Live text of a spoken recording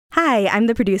Hi, I'm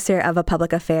the producer of A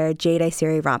Public Affair, Jade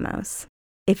Isiri Ramos.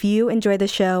 If you enjoy the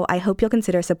show, I hope you'll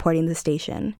consider supporting the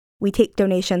station. We take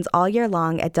donations all year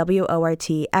long at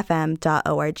wortfm.org.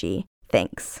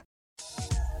 Thanks.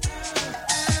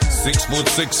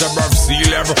 6'6" above sea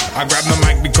level. I grab the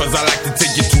mic because I like to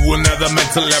take you to another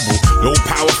mental level. Low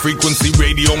power frequency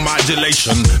radio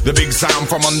modulation. The big sound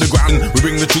from underground. We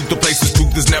bring the truth to places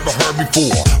truth is never heard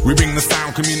before. We bring the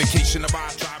sound communication of our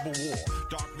tribal war.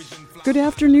 Good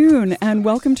afternoon and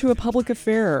welcome to A Public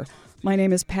Affair. My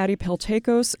name is Patty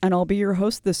Peltakos and I'll be your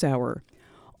host this hour.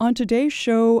 On today's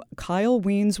show, Kyle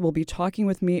Wiens will be talking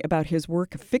with me about his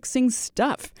work fixing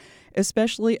stuff,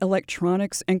 especially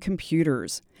electronics and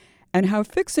computers, and how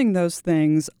fixing those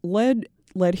things led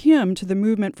him to the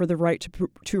movement for the right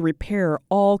to repair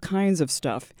all kinds of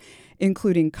stuff,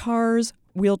 including cars,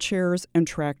 wheelchairs, and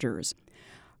tractors.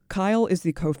 Kyle is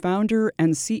the co-founder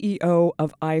and CEO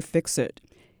of iFixit.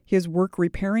 His work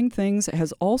repairing things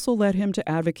has also led him to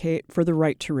advocate for the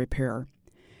right to repair.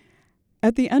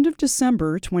 At the end of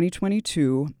December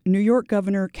 2022, New York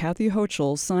Governor Kathy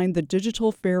Hochul signed the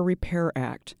Digital Fair Repair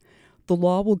Act. The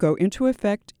law will go into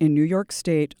effect in New York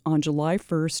State on July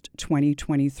 1st,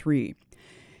 2023.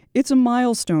 It's a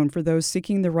milestone for those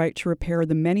seeking the right to repair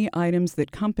the many items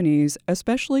that companies,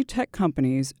 especially tech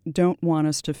companies, don't want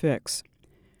us to fix.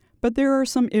 But there are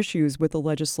some issues with the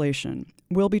legislation.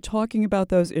 We'll be talking about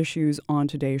those issues on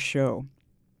today's show.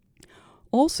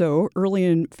 Also, early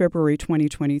in February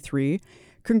 2023,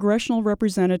 Congressional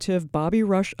Representative Bobby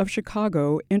Rush of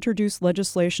Chicago introduced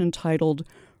legislation titled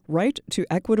Right to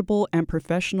Equitable and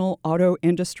Professional Auto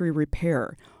Industry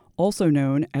Repair, also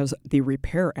known as the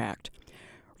Repair Act.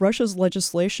 Rush's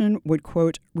legislation would,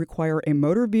 quote, require a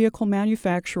motor vehicle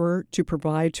manufacturer to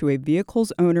provide to a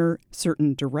vehicle's owner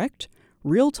certain direct,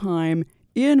 real-time,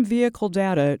 in-vehicle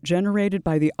data generated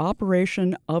by the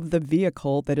operation of the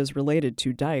vehicle that is related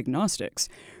to diagnostics,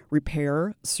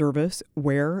 repair, service,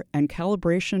 wear, and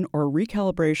calibration or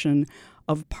recalibration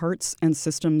of parts and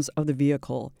systems of the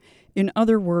vehicle. In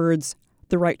other words,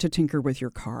 the right to tinker with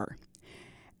your car.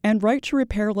 And right to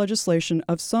repair legislation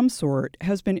of some sort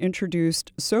has been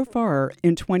introduced so far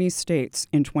in 20 states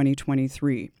in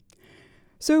 2023.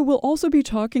 So we'll also be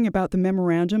talking about the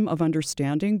Memorandum of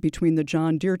Understanding between the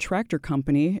John Deere Tractor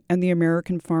Company and the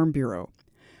American Farm Bureau.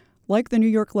 Like the New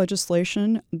York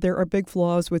legislation, there are big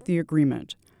flaws with the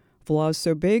agreement. Flaws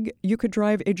so big you could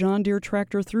drive a John Deere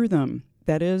tractor through them.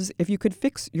 That is, if you could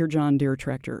fix your John Deere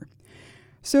tractor.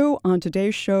 So on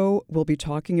today's show, we'll be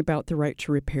talking about the right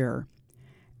to repair.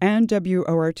 And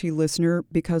WORT listener,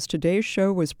 because today's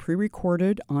show was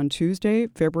pre-recorded on Tuesday,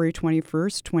 February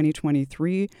 21st,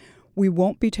 2023, we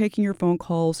won't be taking your phone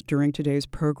calls during today's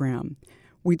program.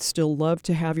 We'd still love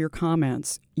to have your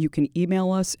comments. You can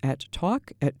email us at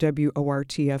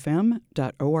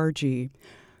talk@wortfm.org.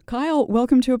 Kyle,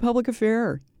 welcome to A Public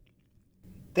Affair.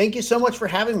 Thank you so much for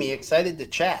having me. Excited to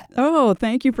chat. Oh,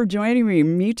 thank you for joining me.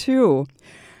 Me too.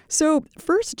 So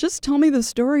first, just tell me the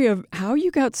story of how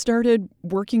you got started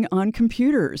working on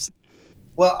computers.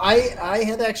 Well, I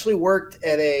had actually worked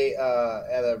at a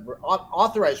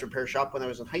authorized repair shop when I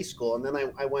was in high school, and then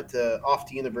I went off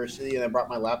to university, and I brought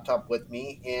my laptop with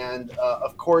me. And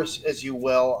of course, as you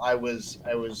will, I was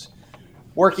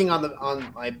working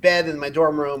on my bed in my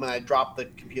dorm room, and I dropped the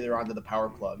computer onto the power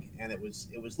plug, and it was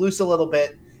loose a little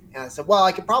bit. And I said, well,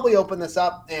 I could probably open this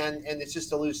up, and it's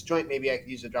just a loose joint. Maybe I could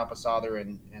use a drop of solder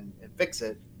and fix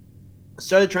it. I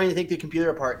started trying to take the computer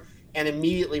apart, and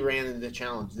immediately ran into the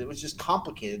challenges. It was just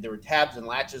complicated. There were tabs and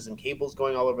latches and cables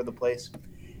going all over the place.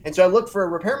 And so I looked for a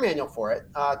repair manual for it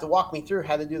to walk me through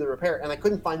how to do the repair, and I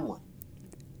couldn't find one.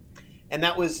 And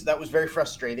that was very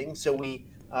frustrating. So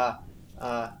I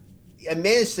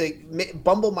managed to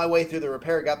bumble my way through the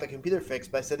repair, got the computer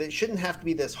fixed, but I said it shouldn't have to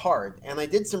be this hard. And I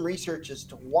did some research as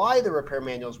to why the repair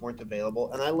manuals weren't available,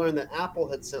 and I learned that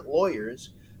Apple had sent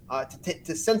lawyers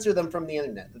to censor them from the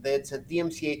internet, that they had sent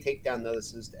DMCA takedown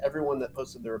notices to everyone that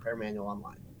posted the repair manual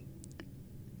online.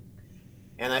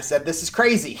 And I said, this is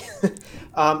crazy.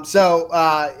 I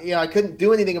couldn't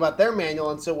do anything about their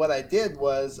manual. And so what I did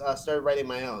was started writing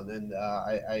my own. And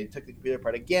I took the computer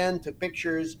apart again, took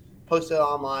pictures, posted it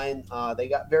online. They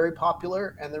got very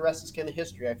popular, and the rest is kind of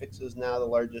history. iFixit is now the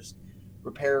largest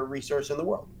repair resource in the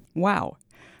world. Wow.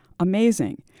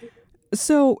 Amazing.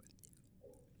 So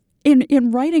in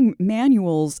writing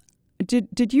manuals,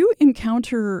 did you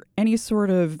encounter any sort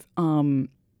of,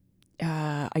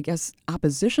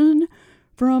 opposition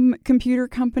from computer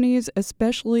companies,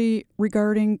 especially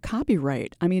regarding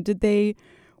copyright? I mean,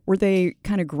 were they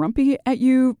kind of grumpy at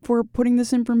you for putting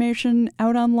this information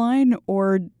out online,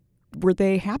 or were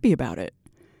they happy about it?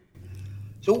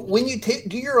 So when you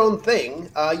do your own thing,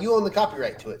 you own the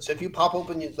copyright to it. So if you pop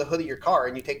open the hood of your car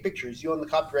and you take pictures, you own the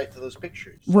copyright to those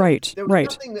pictures. So Right, there was right.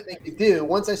 nothing that they could do.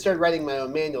 Once I started writing my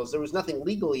own manuals, there was nothing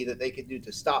legally that they could do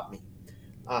to stop me.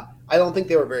 I don't think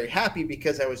they were very happy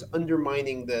because I was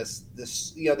undermining this,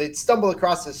 they'd stumbled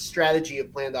across this strategy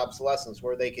of planned obsolescence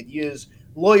where they could use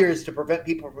lawyers to prevent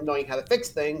people from knowing how to fix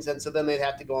things. And so then they'd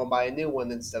have to go and buy a new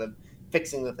one instead of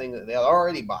fixing the thing that they had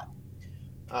already bought.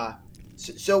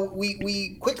 So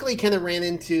we quickly kind of ran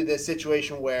into this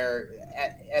situation where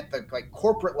at the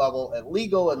corporate level, at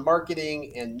legal and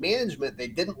marketing and management, they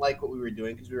didn't like what we were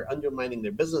doing because we were undermining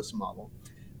their business model.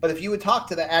 But if you would talk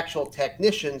to the actual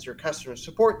technicians or customer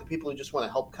support, the people who just want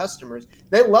to help customers,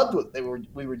 they loved what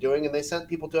we were doing, and they sent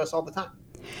people to us all the time.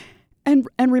 And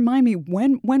remind me,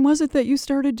 when was it that you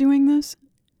started doing this?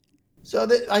 So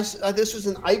this was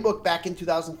an iBook back in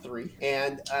 2003,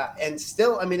 and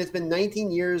still, I mean, it's been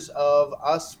 19 years of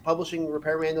us publishing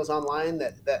repair manuals online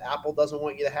that Apple doesn't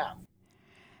want you to have.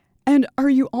 And are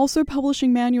you also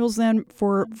publishing manuals then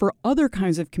for other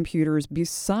kinds of computers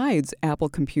besides Apple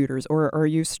computers, or are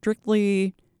you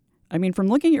strictly? I mean, from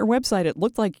looking at your website, it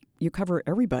looked like you cover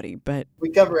everybody, but...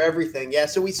 We cover everything, yeah.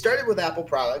 So we started with Apple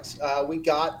products.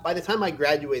 By the time I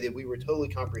graduated, we were totally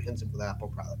comprehensive with Apple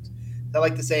products. I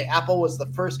like to say Apple was the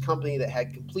first company that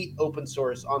had complete open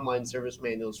source online service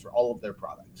manuals for all of their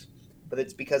products. But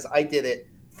it's because I did it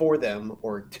for them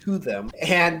or to them,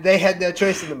 and they had no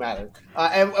choice in the matter.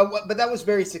 But that was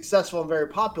very successful and very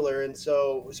popular, and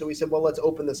so we said, well, let's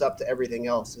open this up to everything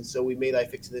else. And so we made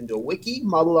iFixit into a wiki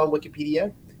modeled on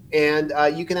Wikipedia, and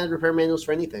you can add repair manuals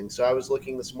for anything. So I was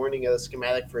looking this morning at a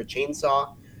schematic for a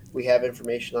chainsaw. We have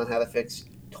information on how to fix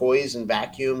toys and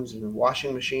vacuums and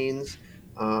washing machines.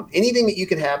 Anything that you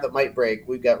could have that might break,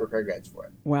 we've got repair guides for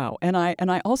it. Wow. And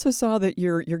I also saw that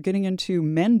you're getting into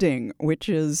mending, which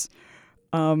is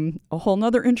a whole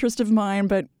nother interest of mine,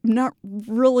 but not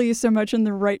really so much in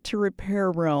the right to repair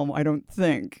realm, I don't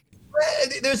think.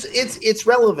 It's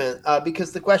relevant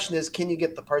because the question is, can you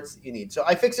get the parts that you need? So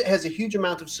iFixit has a huge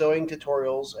amount of sewing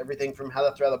tutorials, everything from how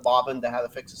to thread a bobbin to how to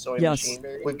fix a sewing machine.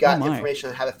 We've got information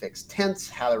on how to fix tents,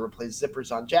 how to replace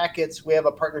zippers on jackets. We have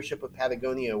a partnership with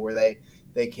Patagonia where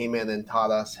they came in and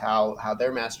taught us how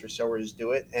their master sewers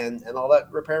do it, and all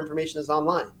that repair information is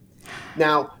online.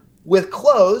 Now, with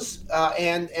clothes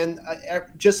and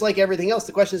just like everything else,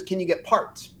 the question is, can you get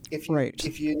parts? If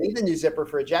you need a new zipper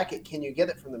for a jacket, can you get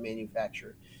it from the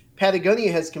manufacturer? Patagonia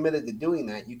has committed to doing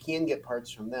that. You can get parts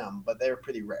from them, but they're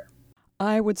pretty rare.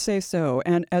 I would say so.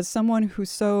 And as someone who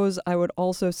sews, I would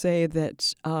also say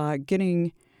that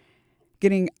getting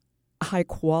high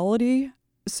quality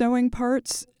sewing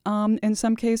parts in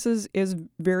some cases is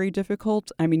very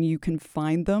difficult. I mean, you can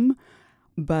find them,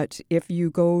 but if you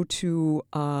go to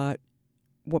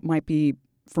what might be,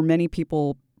 for many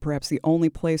people, perhaps the only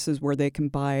places where they can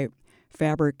buy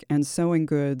fabric and sewing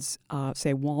goods,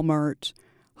 say Walmart,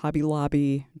 Hobby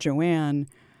Lobby, Joann,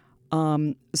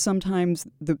 sometimes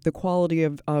the quality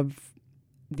of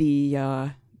the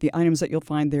items that you'll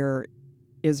find there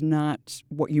is not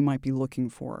what you might be looking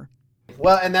for.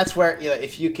 Well, and that's where,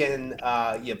 if you can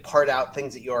part out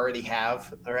things that you already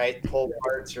have, all right, pull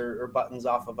parts or buttons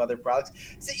off of other products.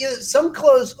 So, some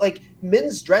clothes, like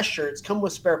men's dress shirts, come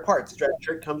with spare parts. A dress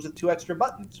shirt comes with 2 extra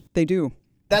buttons. They do.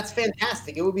 That's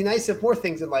fantastic. It would be nice if more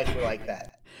things in life were like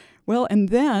that. Well,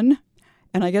 and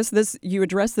I guess you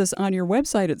address this on your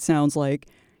website, it sounds like,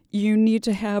 you need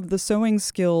to have the sewing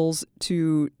skills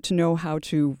to know how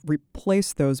to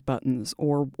replace those buttons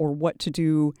or what to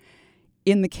do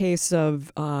in the case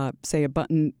of, say, a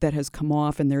button that has come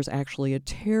off and there's actually a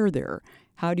tear there.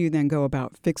 How do you then go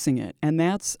about fixing it? And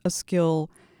that's a skill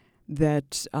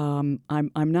that I'm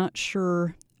not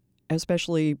sure,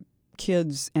 especially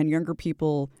kids and younger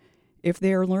people, if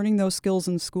they are learning those skills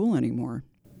in school anymore.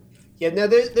 Yeah, no,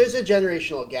 there's a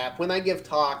generational gap. When I give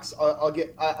talks, I'll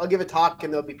give a talk,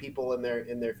 and there'll be people in their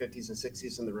 50s and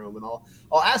 60s in the room, and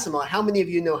I'll ask them, how many of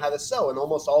you know how to sew? And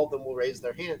almost all of them will raise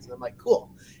their hands, and I'm like,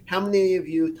 cool. How many of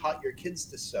you taught your kids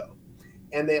to sew?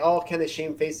 And they all kind of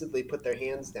shamefacedly put their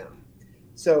hands down.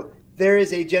 So there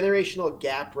is a generational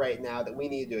gap right now that we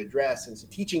need to address, and so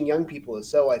teaching young people to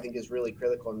sew, I think, is really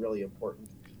critical and really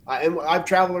important. And I've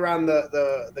traveled around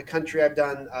the country. I've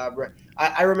done.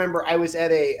 I remember I was at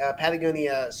a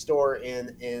Patagonia store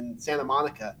in Santa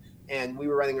Monica, and we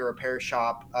were running a repair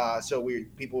shop. So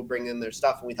people would bring in their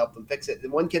stuff, and we'd help them fix it.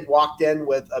 And one kid walked in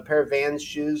with a pair of Vans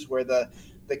shoes where the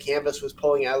canvas was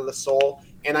pulling out of the sole,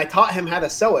 and I taught him how to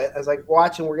sew it. I was like,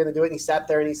 "Watch, and we're going to do it." And he sat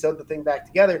there and he sewed the thing back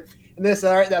together. And they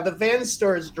said, "All right, now the Vans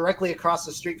store is directly across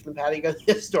the street from the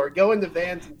Patagonia store. Go into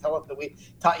Vans and tell them that we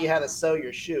taught you how to sew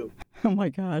your shoe." Oh my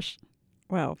gosh.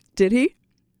 Wow. Did he?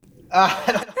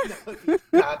 I don't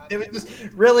know. It was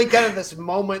just really kind of this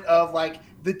moment of like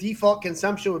the default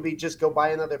consumption would be just go buy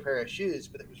another pair of shoes,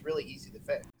 but it was really easy to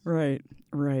fix. Right,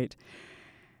 right.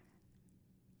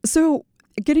 So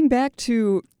getting back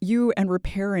to you and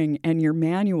repairing and your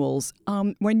manuals,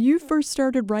 when you first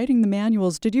started writing the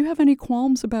manuals, did you have any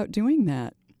qualms about doing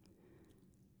that?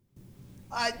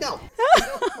 No,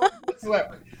 no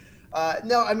whatsoever.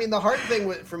 No, I mean, the hard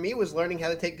thing for me was learning how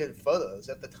to take good photos.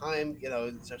 At the time,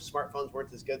 smartphones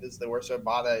weren't as good as they were, so I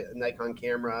bought a Nikon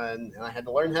camera, and I had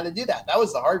to learn how to do that. That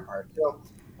was the hard part. So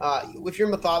if you're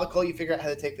methodical, you figure out how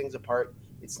to take things apart.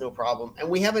 It's no problem. And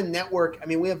we have a network. I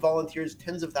mean, we have volunteers,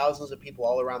 tens of thousands of people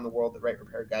all around the world that write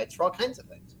repair guides for all kinds of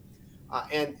things.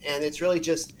 And it's really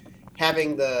just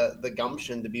having the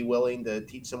gumption to be willing to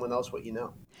teach someone else what you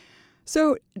know.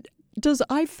 So does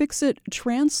iFixit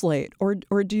translate, or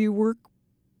do you work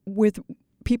with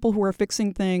people who are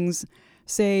fixing things,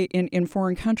 say, in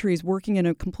foreign countries, working in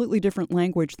a completely different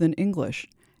language than English?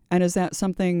 And is that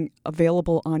something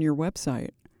available on your website?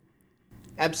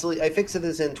 Absolutely. iFixit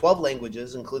is in 12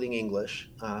 languages, including English.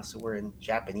 So we're in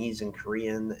Japanese and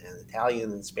Korean and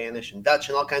Italian and Spanish and Dutch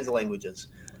and all kinds of languages.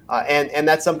 And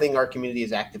that's something our community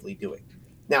is actively doing.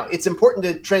 Now, it's important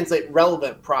to translate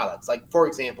relevant products. Like, for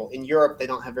example, in Europe, they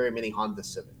don't have very many Honda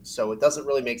Civics. So it doesn't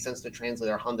really make sense to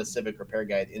translate our Honda Civic repair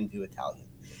guide into Italian.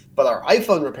 But our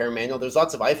iPhone repair manual, there's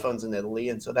lots of iPhones in Italy,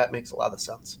 and so that makes a lot of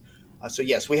sense. So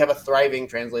yes, we have a thriving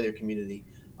translator community.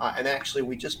 And actually,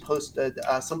 we just posted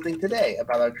something today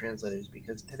about our translators,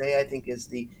 because today, I think, is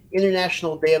the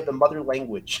International Day of the Mother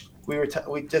Language. We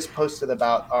just posted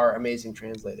about our amazing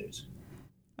translators.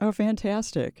 Oh,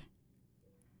 fantastic.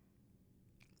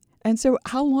 And so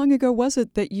how long ago was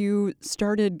it that you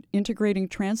started integrating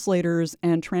translators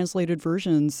and translated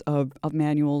versions of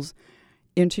manuals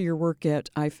into your work at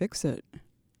iFixit?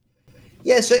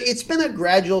 Yeah, so it's been a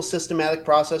gradual, systematic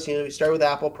process. We started with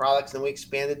Apple products, then we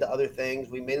expanded to other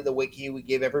things. We made it a wiki. We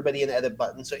gave everybody an edit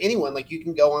button. So anyone, you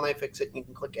can go on iFixit and you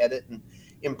can click edit and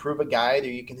improve a guide,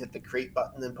 or you can hit the create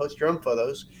button and post your own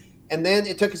photos. And then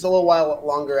it took us a little while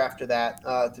longer after that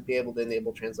to be able to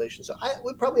enable translation. So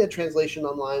we probably had translation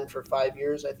online for 5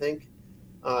 years, I think.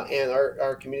 And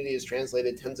our community has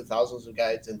translated tens of thousands of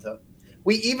guides into.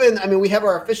 We have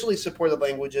our officially supported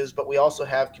languages, but we also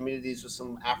have communities with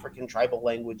some African tribal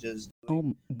languages.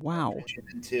 Oh, wow.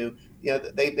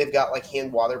 They've got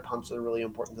hand water pumps that are really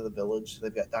important to the village. So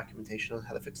they've got documentation on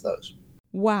how to fix those.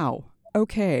 Wow.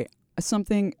 Okay.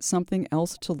 Something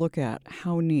else to look at.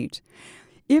 How neat.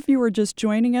 If you are just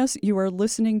joining us, you are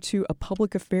listening to A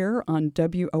Public Affair on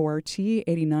WORT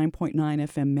 89.9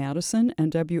 FM Madison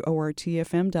and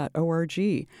WORTFM.org.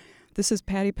 This is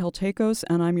Patty Peltakos,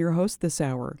 and I'm your host this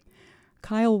hour.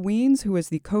 Kyle Wiens, who is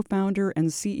the co-founder and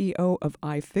CEO of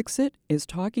iFixit, is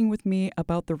talking with me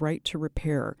about the right to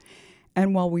repair.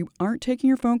 And while we aren't taking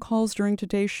your phone calls during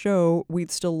today's show,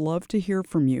 we'd still love to hear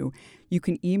from you. You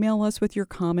can email us with your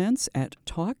comments at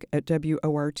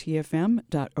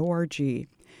talk@WORTFM.org.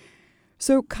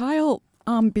 So, Kyle,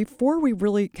 before we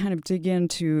really kind of dig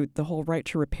into the whole right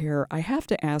to repair, I have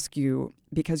to ask you,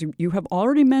 because you have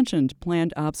already mentioned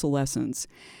planned obsolescence,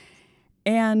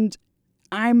 and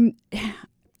I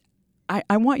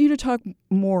want you to talk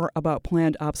more about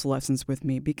planned obsolescence with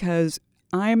me, because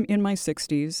I'm in my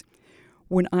 60s.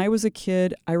 When I was a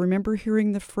kid, I remember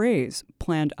hearing the phrase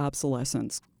planned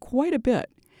obsolescence quite a bit.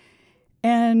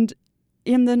 And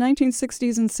in the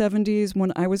 1960s and 70s,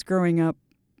 when I was growing up,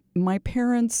 my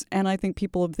parents, and I think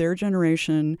people of their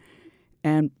generation,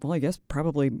 and I guess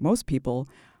probably most people,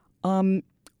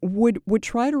 would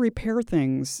try to repair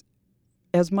things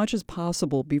as much as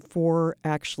possible before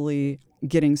actually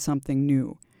getting something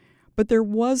new. But there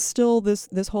was still this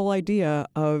whole idea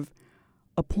of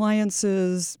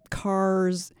appliances,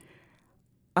 cars,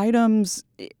 items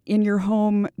in your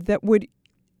home that would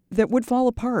fall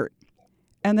apart,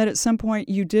 and that at some point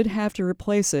you did have to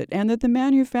replace it, and that the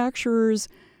manufacturers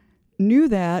knew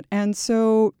that, and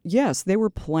so yes, they were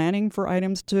planning for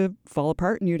items to fall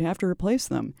apart and you'd have to replace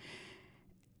them.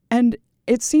 And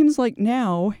it seems like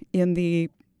now in the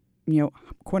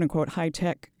quote unquote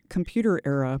high-tech computer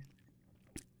era,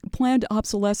 planned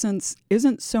obsolescence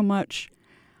isn't so much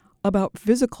about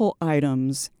physical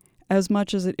items as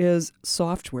much as it is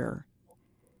software.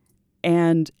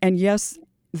 And yes,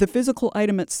 the physical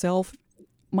item itself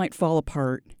might fall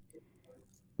apart,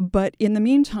 but in the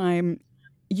meantime,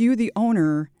 you, the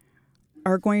owner,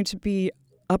 are going to be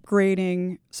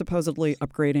supposedly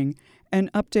upgrading, and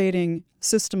updating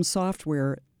system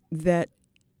software that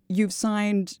you've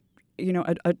signed,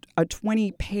 a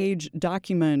 20-page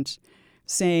document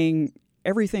saying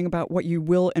everything about what you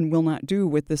will and will not do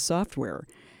with this software.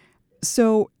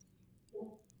 So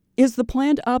is the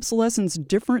planned obsolescence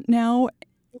different now,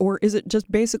 or is it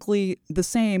just basically the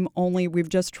same, only we've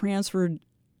just transferred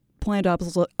planned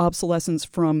obsolescence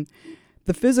from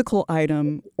the physical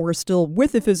item, or still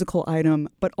with the physical item,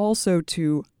 but also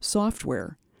to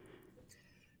software?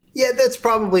 Yeah, that's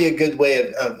probably a good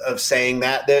way of saying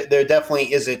that. There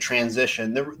definitely is a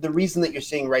transition. The reason that you're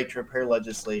seeing right to repair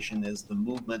legislation is the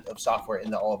movement of software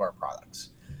into all of our products.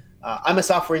 I'm a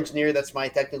software engineer. That's my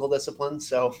technical discipline.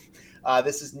 So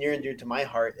this is near and dear to my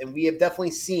heart. And we have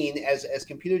definitely seen as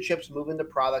computer chips move into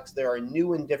products, there are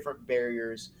new and different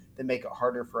barriers that make it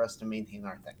harder for us to maintain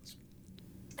our things.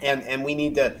 And we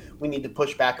need to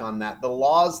push back on that. The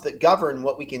laws that govern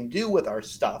what we can do with our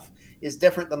stuff is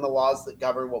different than the laws that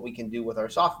govern what we can do with our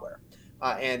software.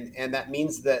 And that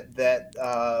means that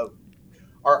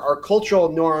our cultural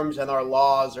norms and our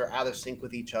laws are out of sync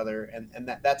with each other. And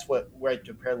that's what right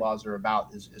to repair laws are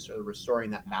about, is sort of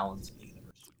restoring that balance in the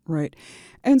universe. Right.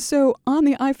 And so on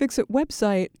the iFixit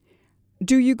website,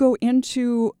 do you go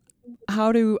into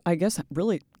how to, I guess,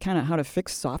 really kind of how to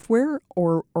fix software,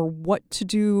 or what to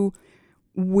do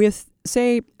with,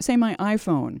 say my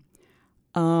iPhone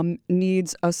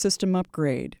needs a system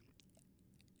upgrade?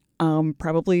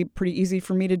 Probably pretty easy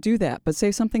for me to do that. But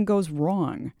say something goes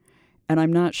wrong and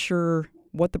I'm not sure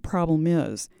what the problem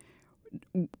is.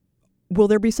 Will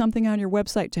there be something on your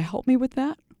website to help me with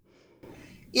that?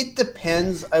 It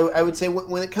depends. I would say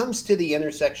when it comes to the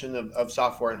intersection of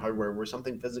software and hardware, where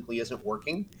something physically isn't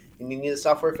working and you need a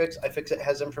software fix, iFixit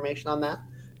has information on that.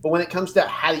 But when it comes to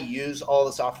how to use all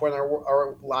the software in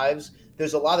our lives,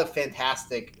 there's a lot of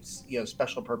fantastic,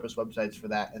 special purpose websites for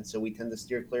that. And so we tend to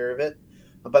steer clear of it.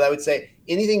 But I would say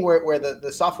anything where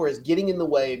the software is getting in the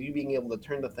way of you being able to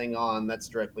turn the thing on, that's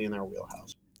directly in our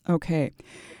wheelhouse. Okay.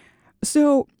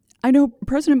 So I know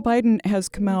President Biden has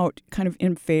come out kind of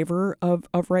in favor of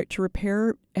right to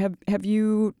repair. Have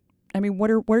you, what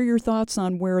are your thoughts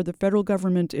on where the federal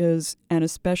government is, and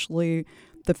especially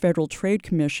the Federal Trade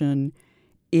Commission,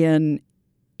 in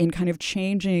kind of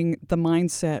changing the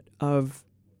mindset of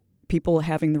people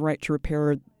having the right to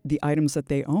repair the items that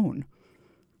they own?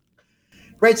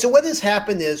 Right. So what has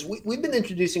happened is we've been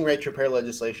introducing right to repair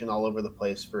legislation all over the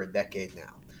place for a decade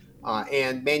now.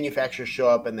 And manufacturers show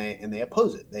up and they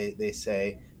oppose it. They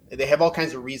say they have all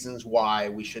kinds of reasons why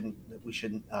we shouldn't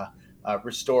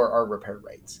restore our repair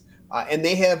rates. And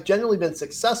they have generally been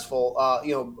successful.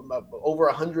 Over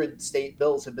 100 state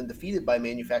bills have been defeated by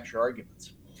manufacturer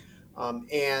arguments.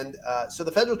 So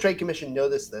the Federal Trade Commission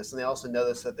noticed this, and they also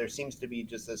noticed that there seems to be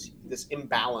just this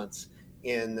imbalance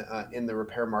in the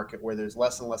repair market, where there's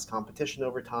less and less competition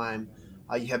over time.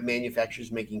 You have manufacturers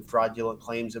making fraudulent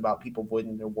claims about people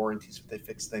voiding their warranties if they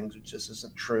fix things, which just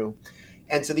isn't true.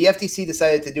 And so the FTC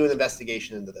decided to do an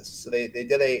investigation into this. So they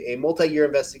did a multi-year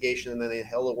investigation, and then they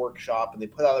held a workshop, and they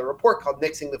put out a report called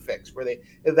Nixing the Fix, where they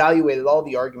evaluated all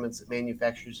the arguments that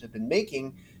manufacturers have been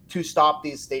making to stop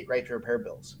these state right to repair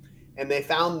bills. And they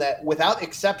found that without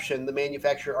exception, the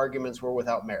manufacturer arguments were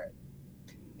without merit.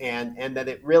 And that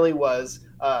it really was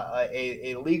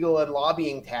a legal and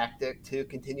lobbying tactic to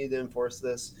continue to enforce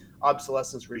this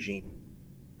obsolescence regime.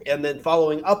 And then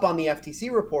following up on the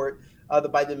FTC report, the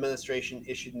Biden administration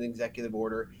issued an executive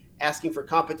order asking for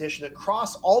competition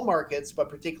across all markets, but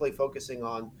particularly focusing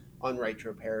on right to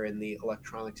repair in the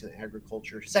electronics and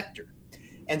agriculture sector.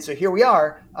 And so here we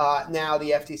are. Now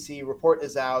the FTC report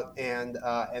is out, and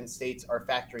states are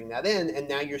factoring that in. And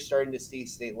now you're starting to see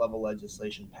state level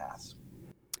legislation pass.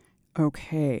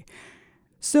 Okay.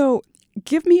 So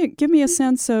give me a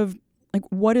sense of like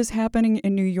what is happening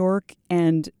in New York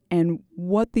and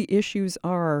what the issues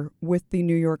are with the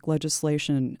New York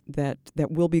legislation that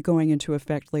will be going into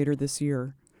effect later this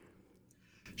year.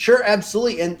 Sure,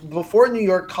 absolutely. And before New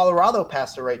York, Colorado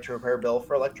passed a right to repair bill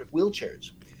for electric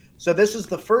wheelchairs. So this was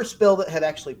the first bill that had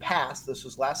actually passed. This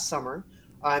was last summer.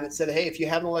 And it said, hey, if you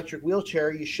have an electric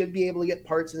wheelchair, you should be able to get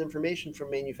parts and information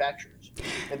from manufacturers.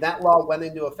 And that law went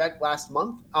into effect last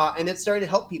month. And it started to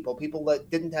help people that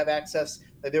didn't have access.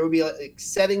 Like there would be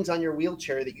settings on your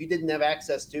wheelchair that you didn't have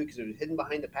access to because it was hidden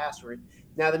behind a password.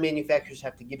 Now the manufacturers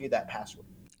have to give you that password.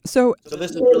 So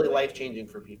this is really life-changing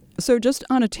for people. So just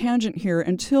on a tangent here,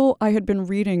 until I had been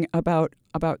reading about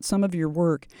some of your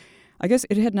work, I guess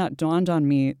it had not dawned on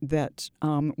me that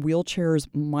wheelchairs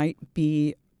might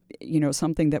be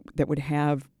something that would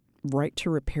have right to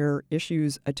repair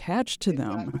issues attached to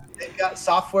them. They've got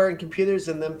software and computers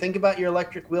in them. Think about your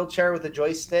electric wheelchair with a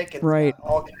joystick and right.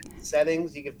 All kinds of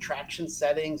settings. You give traction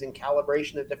settings and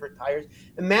calibration of different tires.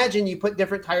 Imagine you put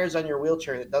different tires on your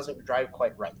wheelchair and it doesn't drive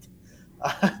quite right.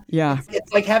 Yeah.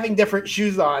 It's like having different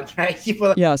shoes on, right?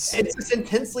 Yes. It's just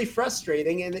intensely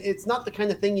frustrating, and it's not the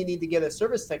kind of thing you need to get a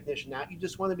service technician out. You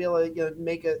just want to be able to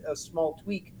make a small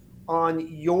tweak on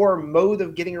your mode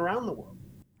of getting around the world.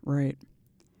 Right.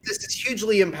 This is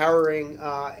hugely empowering,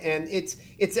 and it's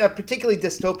a particularly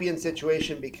dystopian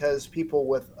situation because people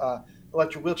with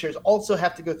electric wheelchairs also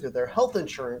have to go through their health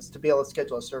insurance to be able to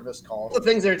schedule a service call. The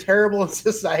things that are terrible in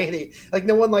society, like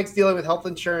no one likes dealing with health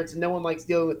insurance and no one likes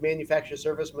dealing with manufacturer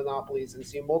service monopolies, and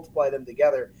so you multiply them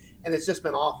together, and it's just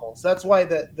been awful. So that's why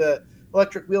the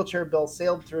electric wheelchair bill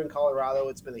sailed through in Colorado.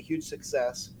 It's been a huge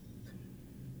success.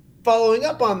 Following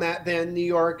up on that, then, New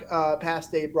York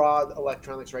passed a broad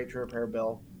electronics right to repair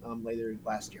bill later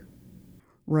last year.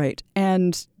 Right.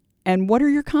 And what are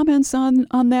your comments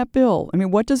on that bill? I mean,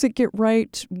 what does it get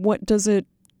right? What does it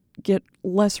get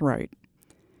less right?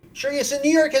 Sure. Yes. So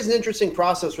New York has an interesting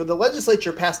process where the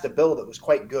legislature passed a bill that was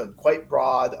quite good, quite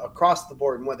broad across the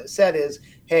board. And what it said is,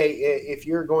 hey, if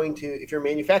you're a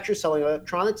manufacturer selling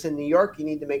electronics in New York, you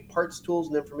need to make parts, tools,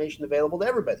 and information available to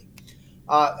everybody.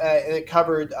 And it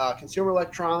covered consumer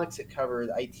electronics, it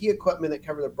covered IT equipment, it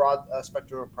covered a broad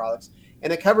spectrum of products,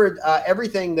 and it covered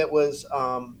everything that was,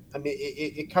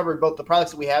 it covered both the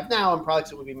products that we have now and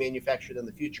products that would be manufactured in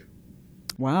the future.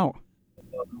 Wow.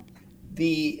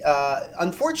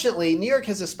 Unfortunately, New York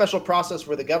has a special process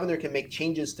where the governor can make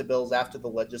changes to bills after the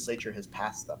legislature has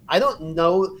passed them. I don't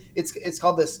know, it's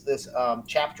called this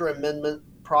chapter amendment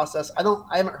process.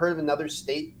 I haven't heard of another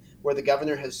state where the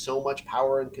governor has so much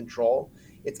power and control.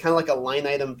 It's kind of like a line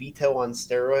item veto on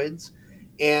steroids.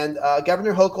 And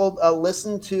Governor Hochul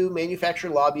listened to manufacturer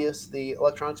lobbyists. The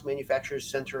electronics manufacturers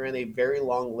sent her in a very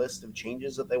long list of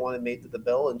changes that they wanted made to the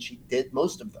bill, and she did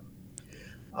most of them.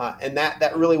 And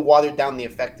that really watered down the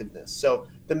effectiveness. So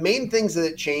the main things that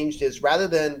it changed is rather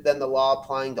than the law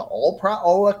applying to all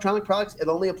electronic products, it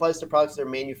only applies to products that are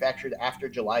manufactured after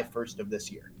July 1st of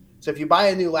this year. So if you buy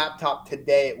a new laptop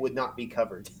today, it would not be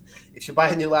covered. If you buy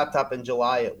a new laptop in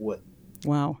July, it would.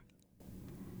 Wow.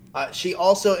 She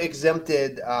also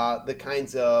exempted the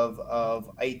kinds of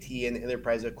IT and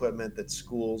enterprise equipment that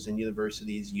schools and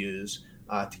universities use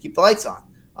to keep the lights on.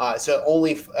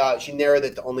 She narrowed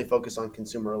it to only focus on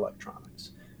consumer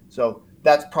electronics. So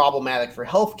that's problematic for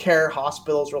healthcare.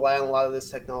 Hospitals rely on a lot of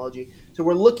this technology. So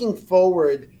we're looking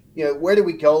forward. Where do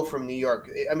we go from New York?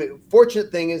 I mean,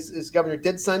 fortunate thing is Governor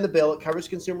did sign the bill. It covers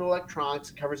consumer electronics.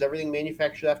 It covers everything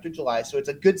manufactured after July. So it's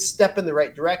a good step in the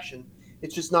right direction.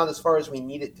 It's just not as far as we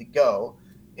need it to go.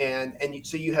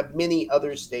 So you have many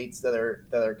other states that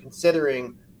are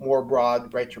considering more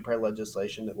broad right to repair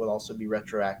legislation that would also be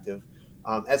retroactive.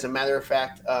 As a matter of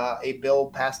fact, a bill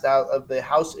passed out of the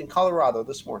House in Colorado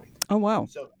this morning. Oh, wow.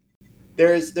 So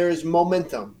there's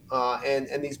momentum,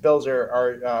 and these bills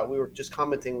are we were just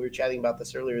commenting, we were chatting about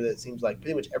this earlier, that it seems like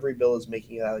pretty much every bill is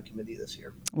making it out of committee this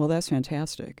year. Well, that's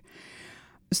fantastic.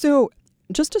 So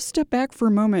just to step back for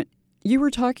a moment, you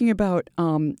were talking about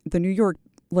the New York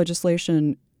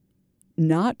legislation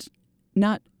not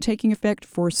taking effect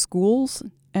for schools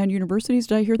and universities.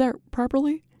 Did I hear that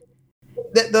properly?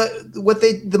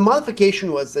 The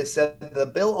modification was, they said the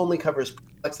bill only covers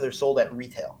products that are sold at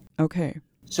retail. Okay.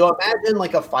 So imagine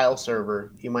like a file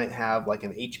server. You might have like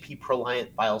an HP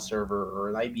ProLiant file server or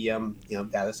an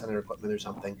IBM, data center equipment or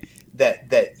something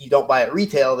that you don't buy at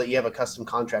retail, that you have a custom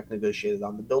contract negotiated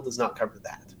on. The bill does not cover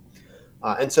that.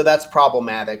 And so that's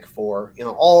problematic for,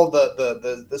 all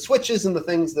the switches and the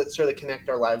things that sort of connect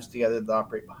our lives together that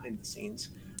operate behind the scenes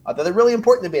that are really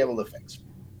important to be able to fix.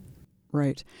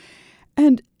 Right.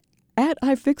 And at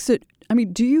iFixit, I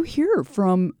mean, do you hear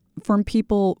from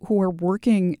people who are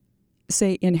working,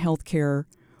 say, in healthcare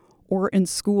or in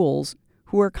schools,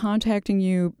 who are contacting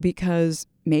you because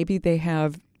maybe they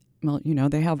have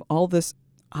all this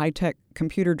high-tech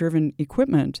computer-driven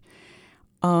equipment?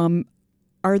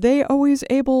 Are they always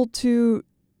able to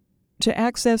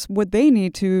access what they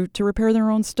need to repair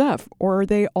their own stuff? Or are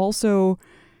they also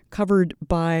covered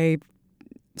by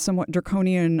somewhat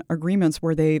draconian agreements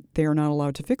where they are not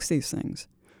allowed to fix these things?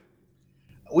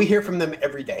 We hear from them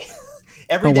every day.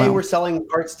 Every day we're selling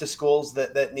parts to schools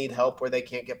that need help where they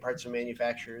can't get parts from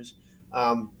manufacturers.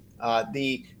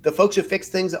 The folks who fix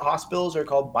things at hospitals are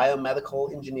called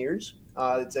biomedical engineers.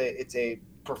 It's a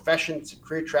profession, it's a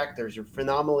career track. There's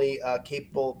phenomenally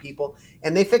capable people,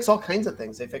 and they fix all kinds of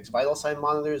things. They fix vital sign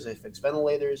monitors, they fix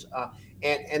ventilators,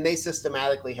 and they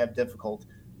systematically have difficulty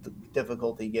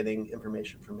getting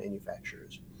information from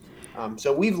manufacturers.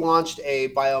 So we've launched a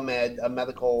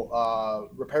medical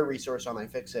repair resource on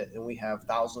iFixit, and we have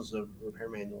thousands of repair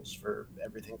manuals for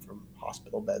everything from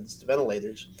hospital beds to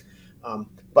ventilators.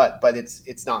 But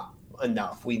it's not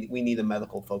enough. We need a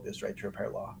medical focused right to repair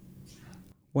law.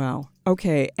 Wow.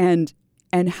 Okay. And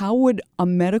how would a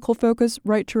medical focused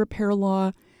right to repair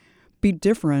law be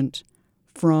different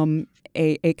from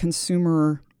a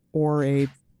consumer or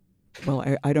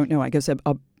I don't know. I guess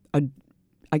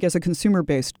a consumer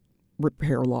based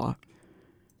repair law?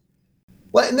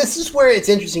 Well, and this is where it's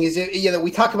interesting is,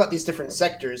 we talk about these different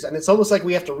sectors, and it's almost like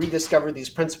we have to rediscover these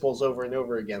principles over and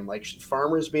over again. Like, should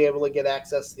farmers be able to get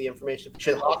access to the information?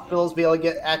 Should hospitals be able to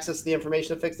get access to the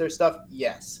information to fix their stuff?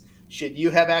 Yes. Should you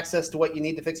have access to what you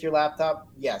need to fix your laptop?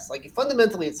 Yes. Like,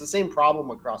 fundamentally, it's the same problem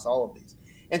across all of these.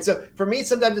 And so for me,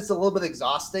 sometimes it's a little bit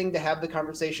exhausting to have the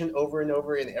conversation over and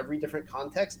over in every different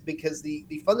context, because the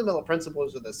fundamental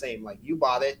principles are the same. Like, you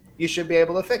bought it, you should be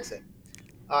able to fix it.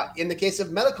 In the case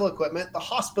of medical equipment, the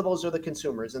hospitals are the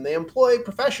consumers, and they employ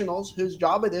professionals whose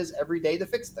job it is every day to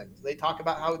fix things. They talk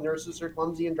about how nurses are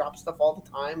clumsy and drop stuff all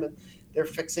the time, and they're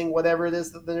fixing whatever it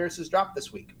is that the nurses dropped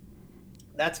this week.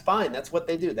 That's fine. That's what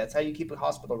they do. That's how you keep a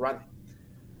hospital running.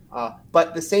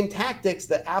 But the same tactics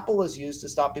that Apple has used to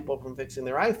stop people from fixing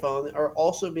their iPhone are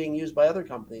also being used by other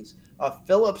companies.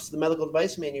 Philips, the medical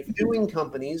device manufacturer, suing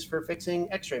companies for fixing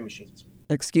X-ray machines.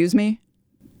 Excuse me?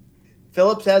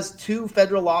 Philips has 2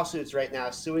 federal lawsuits right now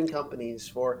suing companies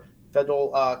for federal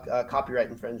copyright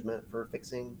infringement for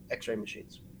fixing X-ray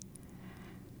machines.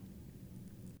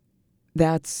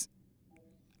 That's,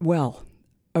 well,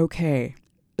 okay.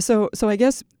 So I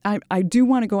guess I do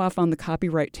want to go off on the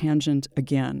copyright tangent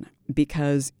again,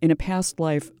 because in a past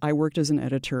life, I worked as an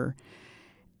editor.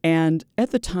 And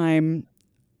at the time,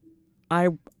 I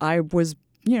was,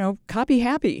 copy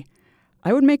happy.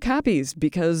 I would make copies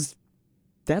because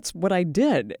that's what I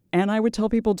did. And I would tell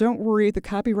people, don't worry, the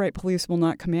copyright police will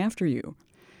not come after you.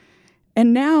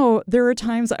 And now there are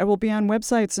times I will be on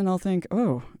websites and I'll think,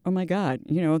 oh my God,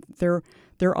 there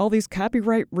are all these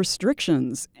copyright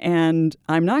restrictions and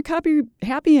I'm not copy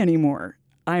happy anymore.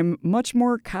 I'm much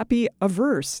more copy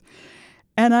averse.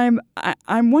 And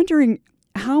I'm wondering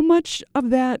how much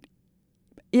of that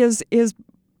is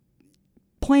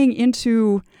playing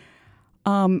into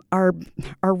our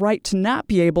right to not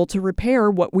be able to repair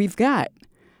what we've got.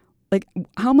 Like,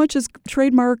 how much is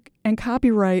trademark and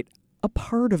copyright a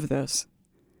part of this?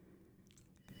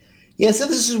 Yeah, so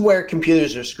this is where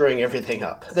computers are screwing everything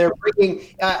up. They're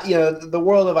bringing, the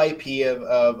world of IP,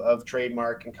 of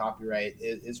trademark and copyright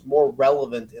is more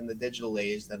relevant in the digital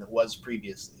age than it was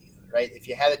previously, right? If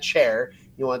you had a chair,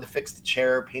 you wanted to fix the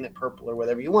chair, paint it purple or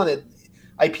whatever you wanted,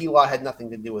 IP law had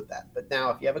nothing to do with that. But now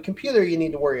if you have a computer, you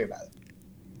need to worry about it.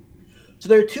 So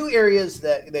there are 2 areas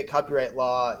that copyright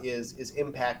law is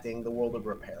impacting the world of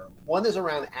repair. One is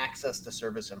around access to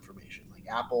service information, like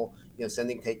Apple,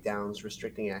 sending takedowns,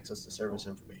 restricting access to service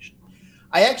information.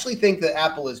 I actually think that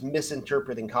Apple is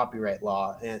misinterpreting copyright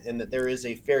law and that there is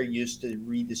a fair use to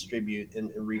redistribute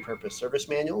and repurpose service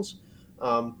manuals.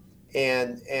 So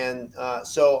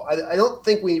I don't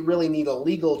think we really need a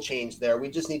legal change there. We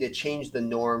just need to change the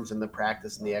norms and the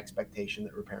practice and the expectation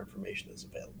that repair information is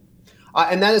available.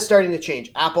 And that is starting to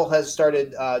change. Apple has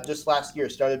started, just last year,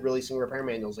 started releasing repair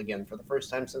manuals again for the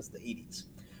first time since the 80s.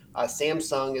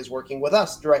 Samsung is working with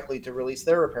us directly to release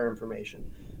their repair information.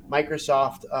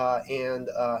 Microsoft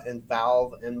and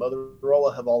Valve and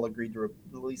Motorola have all agreed to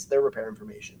release their repair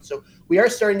information. So we are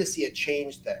starting to see a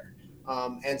change there.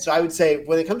 And so I would say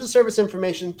when it comes to service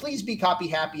information, please be copy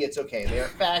happy. It's okay. They are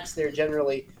facts. They're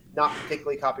generally not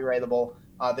particularly copyrightable.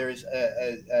 There's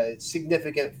a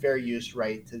significant fair use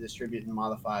right to distribute and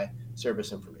modify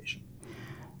service information.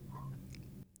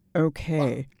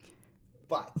 Okay.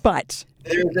 But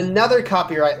there's another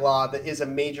copyright law that is a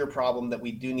major problem that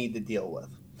we do need to deal with.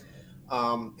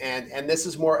 And this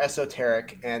is more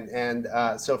esoteric. And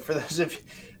so for those of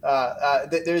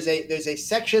there's a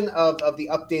section of the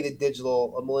updated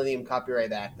Digital Millennium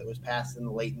Copyright Act that was passed in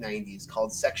the late 90s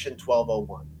called Section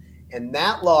 1201. And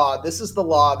that law, this is the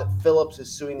law that Philips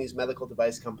is suing these medical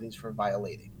device companies for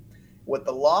violating. What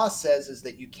the law says is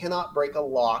that you cannot break a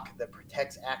lock that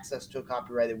protects access to a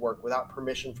copyrighted work without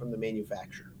permission from the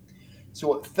manufacturer. So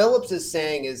what Philips is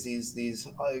saying is these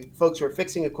folks who are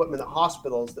fixing equipment at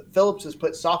hospitals, that Philips has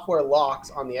put software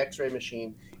locks on the X-ray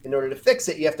machine. In order to fix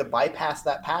it, you have to bypass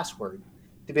that password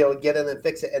to be able to get in and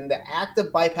fix it. And the act of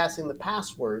bypassing the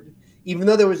password, even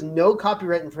though there was no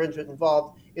copyright infringement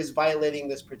involved, is violating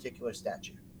this particular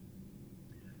statute.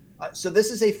 So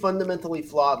this is a fundamentally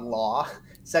flawed law.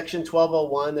 Section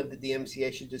 1201 of the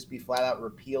DMCA should just be flat out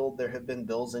repealed. There have been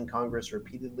bills in Congress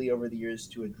repeatedly over the years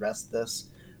to address this.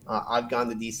 I've gone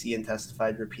to DC and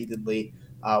testified repeatedly.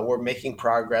 We're making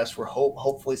progress. We're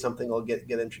hopefully something will get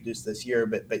introduced this year,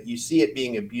 but you see it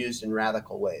being abused in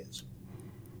radical ways.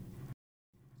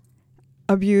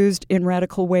 abused in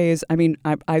radical ways. I mean,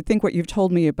 I think what you've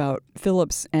told me about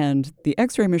Philips and the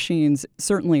X-ray machines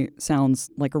certainly sounds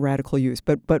like a radical use,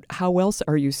 but how else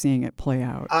are you seeing it play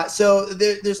out? So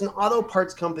there's an auto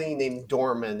parts company named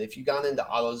Dorman. If you gone into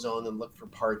AutoZone and look for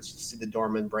parts, you see the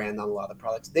Dorman brand on a lot of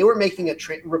products. They were making a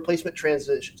replacement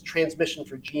transmission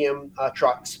for GM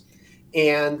trucks,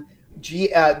 and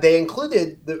they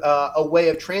included a way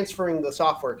of transferring the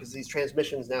software, because these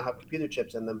transmissions now have computer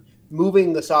chips in them,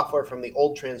 moving the software from the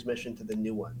old transmission to the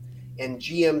new one. And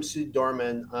GM sued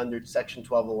Dorman under Section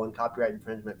 1201 copyright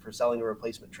infringement for selling a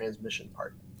replacement transmission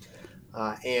part.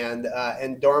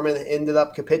 And Dorman ended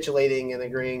up capitulating and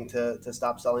agreeing to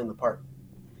stop selling the part.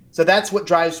 So that's what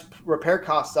drives repair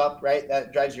costs up, right?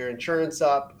 That drives your insurance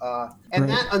up. And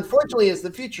that, unfortunately, is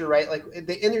the future, right? Like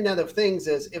the Internet of Things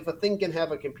is, if a thing can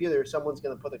have a computer, someone's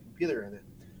going to put a computer in it.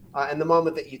 And the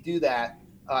moment that you do that,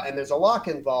 and there's a lock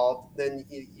involved, then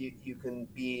you can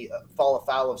fall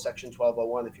afoul of Section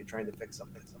 1201 if you're trying to fix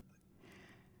something.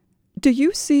 Do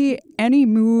you see any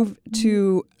move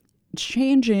to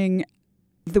changing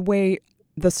the way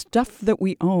the stuff that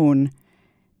we own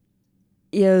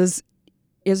is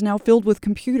now filled with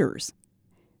computers?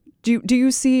 Do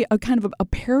you see a kind of a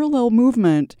parallel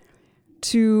movement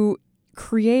to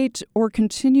create or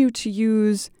continue to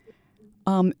use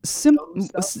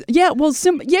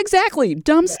exactly,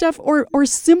 dumb stuff or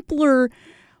simpler,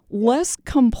 less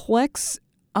complex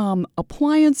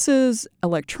appliances,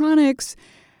 electronics,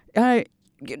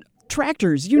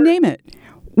 tractors, you name it?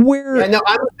 I'm a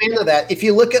fan of that. If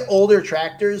you look at older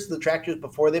tractors, the tractors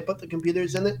before they put the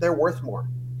computers in it, they're worth more.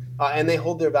 And they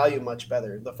hold their value much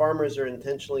better. The farmers are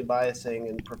intentionally biasing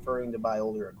and preferring to buy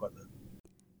older equipment.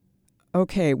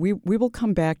 Okay, we will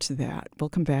come back to that. We'll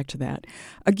come back to that.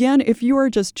 Again, if you are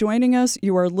just joining us,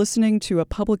 you are listening to A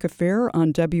Public Affair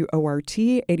on WORT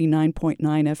 89.9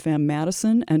 FM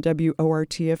Madison and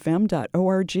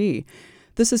WORTFM.org.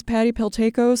 This is Patty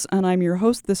Peltakos, and I'm your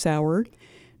host this hour.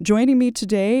 Joining me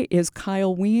today is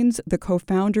Kyle Wiens, the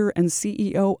co-founder and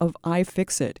CEO of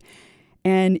iFixit.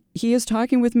 And he is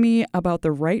talking with me about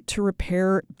the right to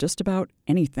repair just about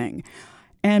anything.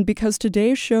 And because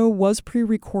today's show was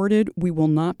pre-recorded, we will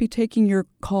not be taking your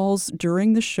calls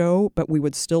during the show, but we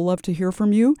would still love to hear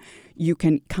from you. You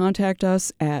can contact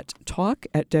us at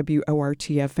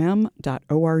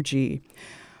talk@WORTFM.org.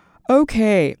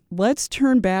 Okay, let's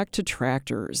turn back to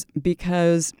tractors,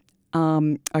 because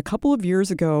a couple of years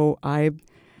ago, I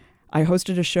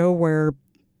hosted a show where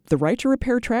the right to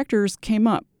repair tractors came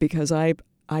up, because I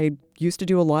used to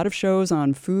do a lot of shows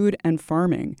on food and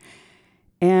farming.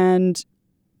 And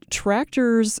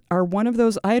tractors are one of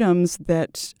those items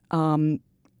that,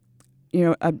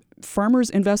 farmers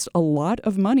invest a lot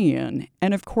of money in.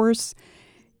 And of course,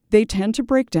 they tend to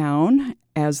break down,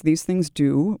 as these things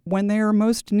do, when they are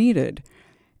most needed.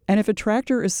 And if a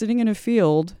tractor is sitting in a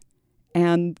field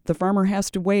and the farmer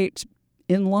has to wait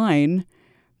in line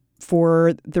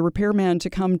for the repairman to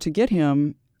come to get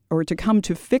him, or to come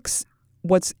to fix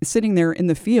what's sitting there in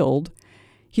the field,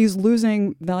 he's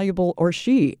losing valuable, or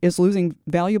she is losing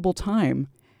valuable time.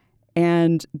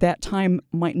 And that time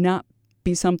might not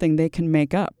be something they can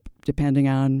make up, depending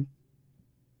on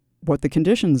what the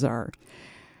conditions are.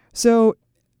 So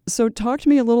talk to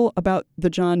me a little about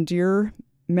the John Deere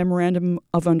Memorandum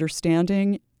of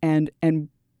Understanding and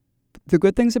the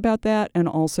good things about that, and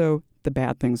also the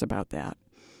bad things about that.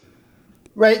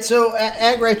 Right. So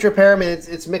ag right to repair, I mean,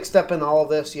 it's mixed up in all of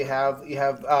this. You have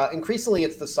increasingly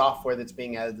it's the software that's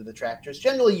being added to the tractors.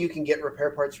 Generally, you can get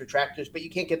repair parts for tractors, but you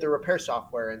can't get the repair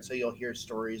software. And so you'll hear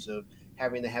stories of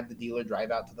having to have the dealer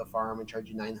drive out to the farm and charge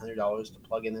you $900 to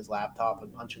plug in his laptop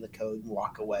and punch in the code and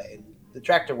walk away. And the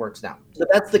tractor works now. So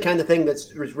that's the kind of thing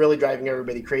that's really driving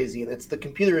everybody crazy. And it's the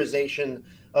computerization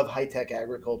of high-tech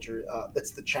agriculture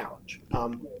that's the challenge.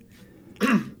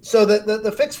 So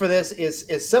the fix for this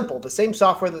is simple. The same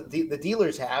software that the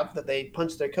dealers have that they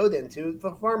punch their code into,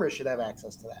 the farmers should have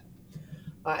access to that.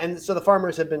 And so the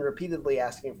farmers have been repeatedly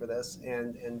asking for this,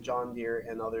 and John Deere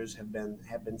and others have been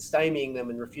stymieing them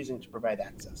and refusing to provide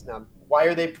access. Now, why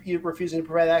are they refusing to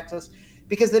provide access?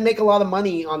 Because they make a lot of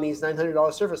money on these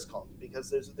 $900 service calls, because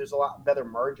there's a lot better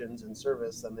margins in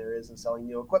service than there is in selling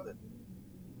new equipment.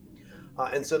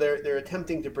 And so they're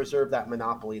attempting to preserve that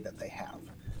monopoly that they have.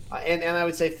 And I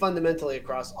would say fundamentally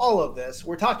across all of this,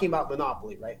 we're talking about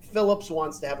monopoly, right? Philips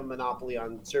wants to have a monopoly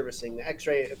on servicing the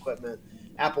X-ray equipment.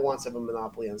 Apple wants to have a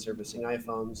monopoly on servicing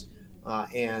iPhones.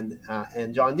 And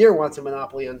John Deere wants a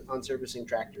monopoly on servicing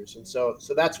tractors. And so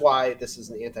that's why this is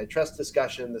an antitrust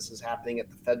discussion. This is happening at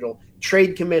the Federal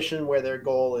Trade Commission, where their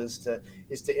goal is to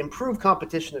improve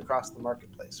competition across the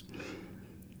marketplace.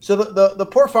 So the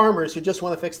poor farmers who just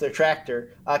want to fix their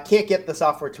tractor can't get the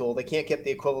software tool. They can't get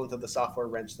the equivalent of the software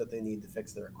wrench that they need to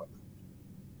fix their equipment.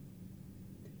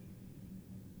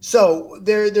 So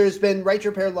there's been right to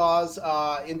repair laws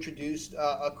introduced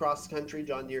across the country.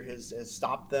 John Deere has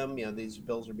stopped them. These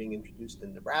bills are being introduced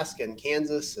in Nebraska and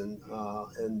Kansas and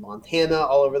Montana,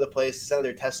 all over the place.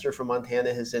 Senator Tester from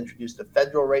Montana has introduced a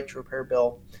federal right to repair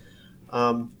bill.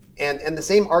 And the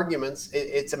same arguments,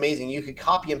 it's amazing. You could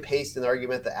copy and paste an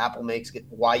argument that Apple makes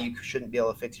why you shouldn't be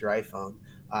able to fix your iPhone,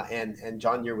 and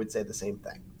John Deere would say the same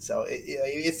thing. So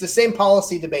it's the same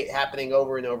policy debate happening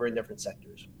over and over in different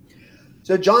sectors.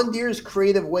 So John Deere's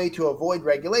creative way to avoid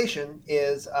regulation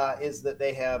is that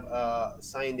they have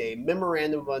signed a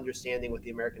memorandum of understanding with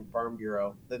the American Farm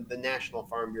Bureau, the National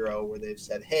Farm Bureau, where they've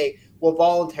said, hey, we'll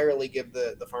voluntarily give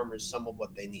the farmers some of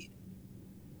what they need.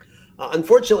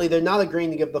 Unfortunately, they're not agreeing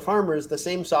to give the farmers the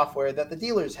same software that the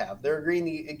dealers have. They're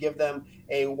agreeing to give them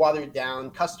a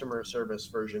watered-down customer service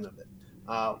version of it,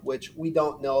 which we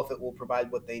don't know if it will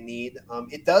provide what they need.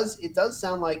 It does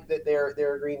sound like that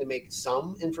they're agreeing to make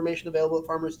some information available that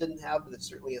farmers didn't have, but it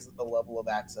certainly isn't the level of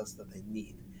access that they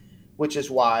need, which is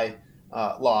why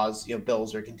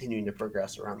bills are continuing to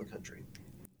progress around the country.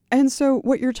 And so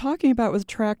what you're talking about with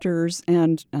tractors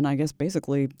and I guess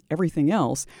basically everything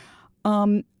else,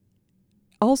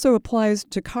 also applies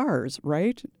to cars,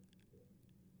 right?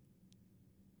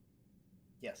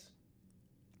 Yes.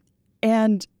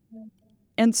 And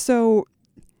so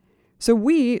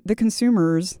we, the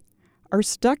consumers, are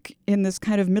stuck in this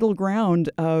kind of middle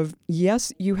ground of,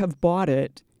 yes, you have bought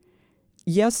it,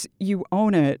 yes, you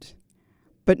own it,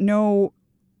 but no,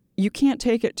 you can't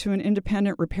take it to an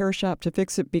independent repair shop to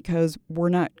fix it because we're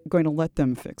not going to let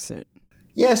them fix it.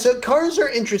 Yeah, so cars are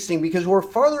interesting because we're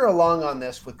farther along on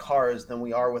this with cars than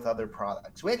we are with other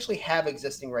products. We actually have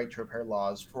existing right to repair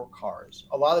laws for cars.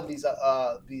 A lot of these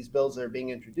bills that are being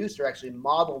introduced are actually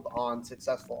modeled on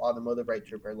successful automotive right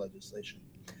to repair legislation.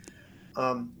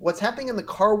 What's happening in the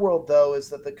car world, though, is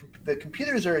that the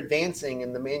computers are advancing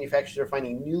and the manufacturers are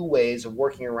finding new ways of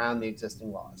working around the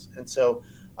existing laws. And so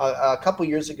a couple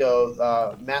years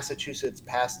ago, Massachusetts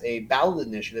passed a ballot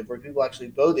initiative where people actually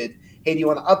voted, hey, do you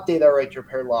want to update our right to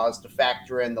repair laws to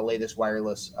factor in the latest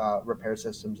wireless repair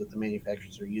systems that the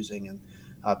manufacturers are using? And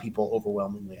people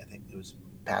overwhelmingly, I think it was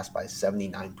passed by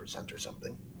 79% or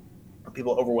something.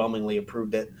 People overwhelmingly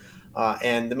approved it.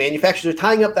 And the manufacturers are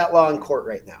tying up that law in court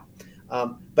right now.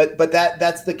 But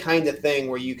that's the kind of thing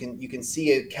where you can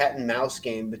see a cat and mouse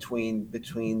game between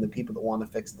the people that want to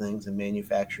fix things and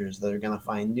manufacturers that are going to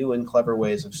find new and clever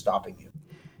ways of stopping you.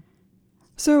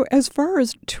 So as far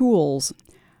as tools,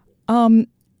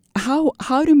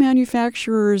 how do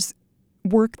manufacturers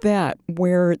work that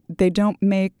where they don't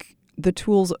make the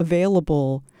tools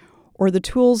available, or the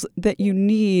tools that you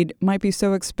need might be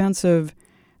so expensive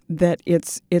that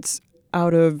it's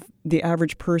out of the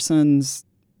average person's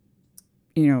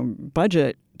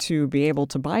budget to be able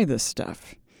to buy this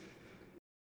stuff?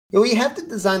 Well, you have to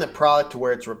design a product to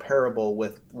where it's repairable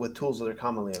with tools that are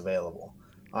commonly available.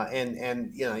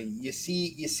 And you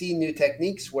see new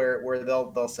techniques where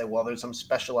they'll say, well, there's some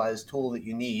specialized tool that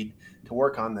you need to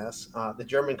work on this. The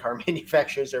German car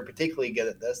manufacturers are particularly good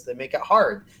at this. They make it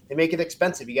hard. They make it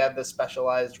expensive. You got the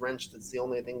specialized wrench that's the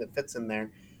only thing that fits in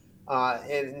there.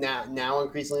 And now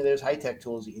increasingly there's high-tech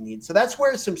tools that you need. So that's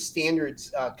where some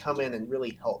standards come in and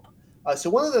really help.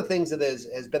 So one of the things that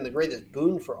has been the greatest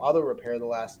boon for auto repair the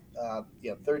last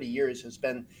 30 years has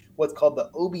been what's called the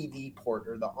OBD port,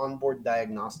 or the onboard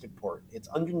diagnostic port. It's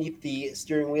underneath the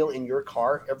steering wheel in your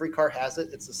car. Every car has it.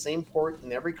 It's the same port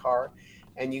in every car.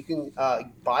 And you can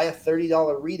buy a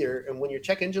 $30 reader, and when your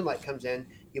check engine light comes in,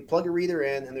 you plug a reader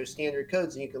in, and there's standard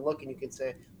codes, and you can look and you can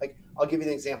say, like, I'll give you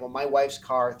an example. My wife's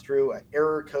car threw an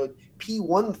error code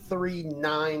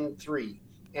P1393,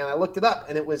 and I looked it up,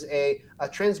 and it was a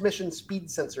transmission speed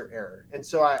sensor error. And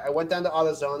so I went down to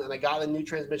AutoZone, and I got a new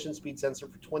transmission speed sensor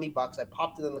for $20. I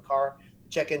popped it in the car, the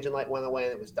check engine light went away,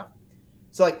 and it was done.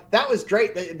 So that was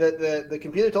great. The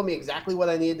computer told me exactly what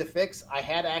I needed to fix. I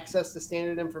had access to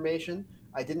standard information.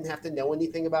 I didn't have to know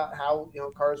anything about how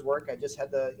cars work. I just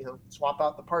had to swap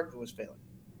out the part that was failing.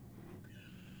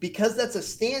 Because that's a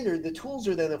standard, the tools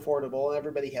are then affordable and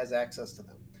everybody has access to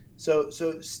them. So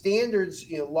standards,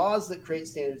 laws that create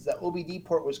standards, that OBD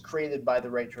port was created by the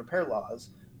right to repair laws.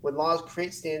 When laws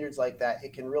create standards like that,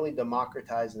 it can really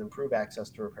democratize and improve access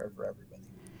to repair for everybody.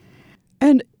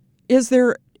 And is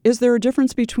there a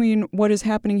difference between what is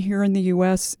happening here in the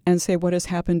U.S. and, say, what has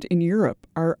happened in Europe?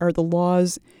 Are the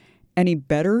laws any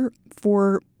better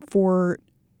for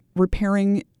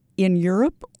repairing in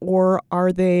Europe, or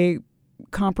are they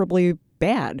comparably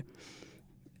bad?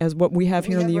 as what we have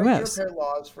here in the We have U.S. right to repair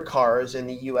laws for cars in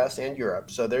the U.S. and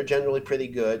Europe, so they're generally pretty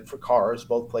good for cars,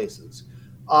 both places.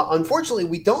 Unfortunately,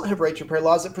 we don't have right to repair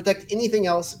laws that protect anything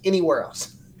else anywhere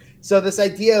else. So this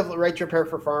idea of right to repair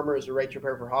for farmers or right to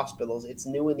repair for hospitals, it's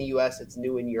new in the U.S., it's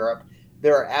new in Europe.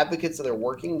 There are advocates that are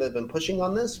working that have been pushing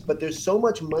on this, but there's so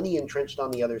much money entrenched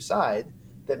on the other side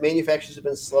that manufacturers have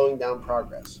been slowing down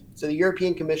progress. So the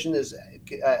European Commission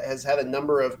has had a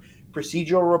number of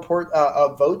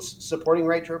procedural votes supporting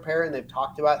right to repair, and they've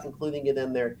talked about including it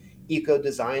in their eco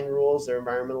design rules, their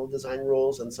environmental design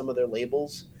rules, and some of their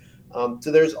labels.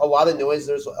 So there's a lot of noise,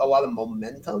 there's a lot of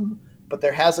momentum, but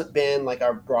there hasn't been like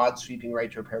our broad sweeping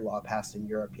right to repair law passed in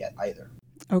Europe yet either.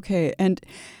 Okay, and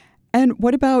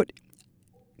what about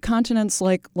continents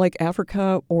like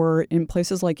Africa or in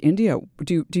places like India?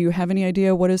 Do you have any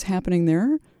idea what is happening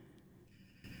there?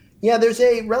 Yeah, there's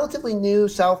a relatively new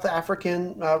South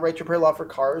African right to repair law for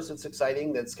cars that's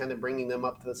exciting. That's kind of bringing them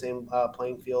up to the same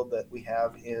playing field that we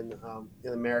have in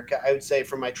America. I would say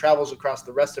from my travels across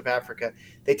the rest of Africa,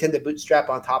 they tend to bootstrap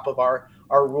on top of our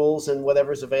rules and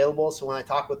whatever's available. So when I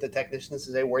talk with the technicians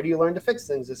and say, where do you learn to fix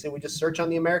things? They say, we just search on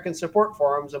the American support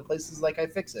forums and places like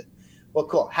iFixit. Well,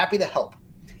 cool. Happy to help.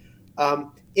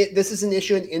 This is an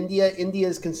issue in India.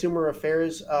 India's Consumer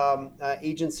Affairs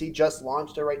Agency just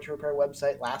launched a right to repair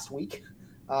website last week.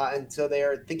 And so they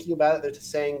are thinking about it. They're just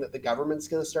saying that the government's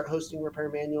going to start hosting repair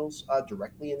manuals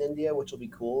directly in India, which will be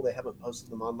cool. They haven't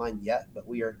posted them online yet, but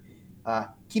we are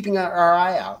keeping our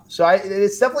eye out. So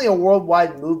it's definitely a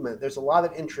worldwide movement. There's a lot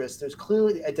of interest. There's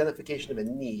clearly identification of a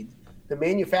need. The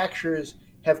manufacturers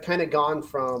have kind of gone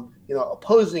from,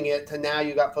 opposing it to now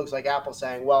you got folks like Apple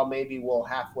saying, well, maybe we'll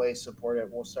halfway support it.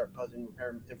 We'll start posting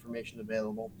repair information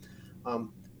available.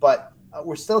 But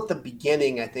we're still at the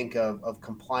beginning, I think, of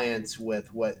compliance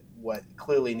with what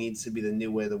clearly needs to be the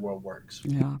new way the world works.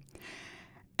 Yeah.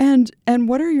 And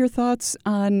what are your thoughts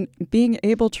on being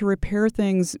able to repair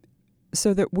things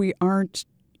so that we aren't,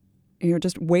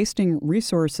 just wasting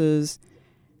resources,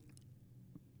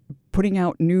 putting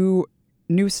out new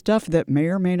stuff that may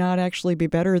or may not actually be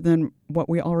better than what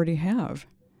we already have?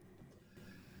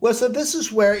 Well, so this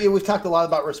is where we've talked a lot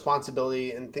about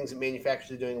responsibility and things that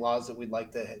manufacturers are doing, laws that we'd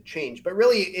like to change. But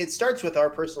really, it starts with our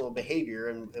personal behavior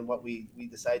and what we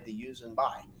decide to use and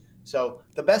buy. So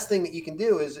the best thing that you can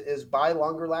do is buy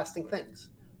longer lasting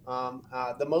things.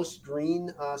 The most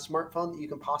green smartphone that you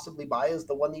can possibly buy is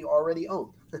the one that you already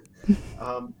own.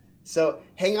 So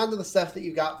hang on to the stuff that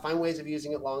you've got, find ways of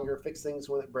using it longer, fix things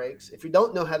when it breaks. If you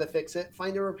don't know how to fix it,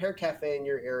 find a repair cafe in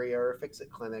your area or a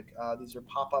fix-it clinic. These are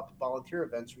pop-up volunteer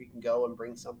events where you can go and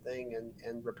bring something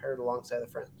and repair it alongside a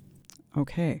friend.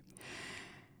 Okay.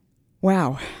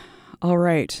 Wow. All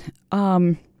right.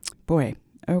 Boy.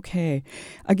 Okay.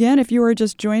 Again, if you are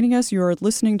just joining us, you are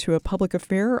listening to A Public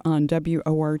Affair on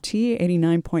WORT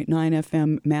 89.9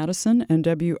 FM Madison and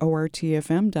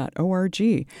WORTFM.org.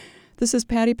 This is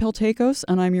Patty Peltakos,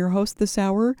 and I'm your host this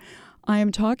hour. I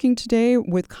am talking today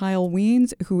with Kyle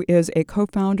Wiens, who is a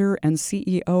co-founder and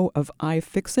CEO of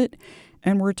iFixit,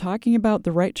 and we're talking about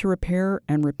the right to repair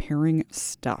and repairing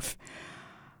stuff.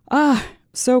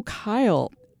 So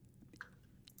Kyle,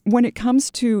 when it comes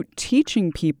to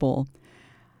teaching people,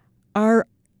 are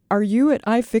you at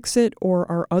iFixit or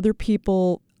are other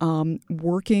people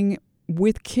working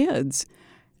with kids?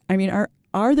 I mean,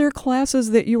 are there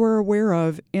classes that you are aware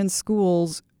of in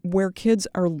schools where kids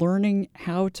are learning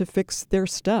how to fix their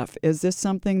stuff? Is this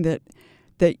something that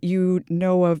you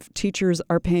know of teachers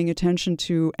are paying attention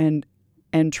to and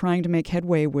trying to make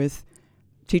headway with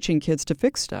teaching kids to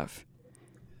fix stuff?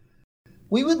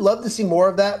 We would love to see more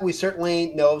of that. We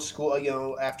certainly know of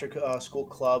school, after school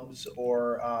clubs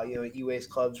or e-waste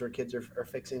clubs where kids are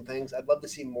fixing things. I'd love to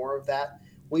see more of that.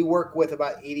 We work with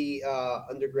about 80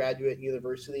 undergraduate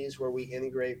universities where we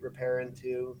integrate repair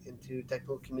into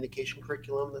technical communication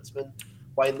curriculum that's been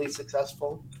widely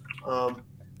successful.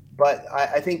 But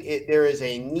I think there is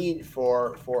a need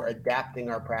for adapting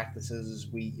our practices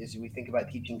as we think about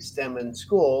teaching STEM in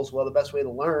schools. Well, the best way to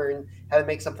learn how to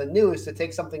make something new is to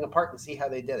take something apart and see how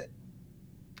they did it.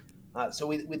 So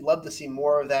we'd love to see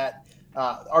more of that.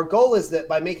 Our goal is that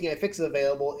by making iFixit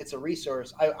available, it's a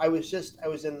resource. I was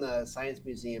in the Science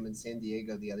Museum in San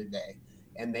Diego the other day,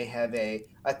 and they have a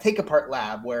take apart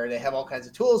lab where they have all kinds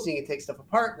of tools and you can take stuff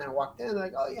apart. And I walked in and I'm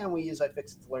like, oh yeah, and we use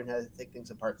iFixit to learn how to take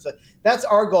things apart. So that's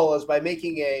our goal, is by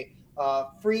making a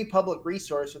free public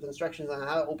resource with instructions on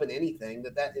how to open anything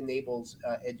that enables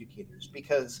educators.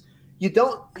 Because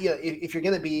if you're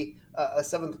going to be a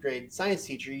 7th grade science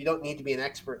teacher, you don't need to be an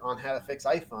expert on how to fix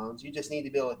iPhones. You just need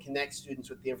to be able to connect students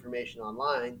with the information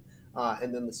online,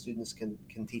 and then the students can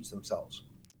teach themselves.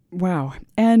 Wow.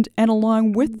 And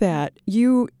along with that,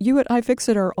 you at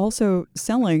iFixit are also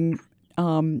selling,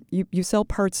 you sell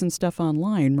parts and stuff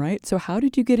online, right? So how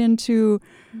did you get into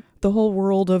the whole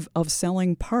world of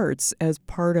selling parts as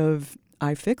part of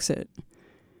iFixit?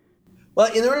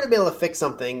 Well, in order to be able to fix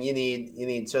something, you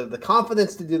need sort of the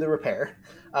confidence to do the repair,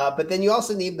 but then you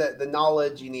also need the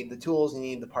knowledge, you need the tools, you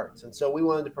need the parts, and so we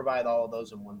wanted to provide all of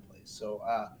those in one place. So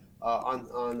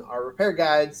on our repair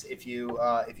guides, if you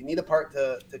need a part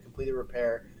to complete a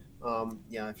repair,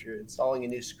 if you're installing a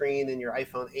new screen in your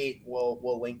iPhone 8,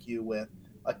 we'll link you with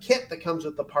a kit that comes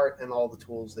with the part and all the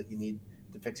tools that you need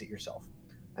to fix it yourself.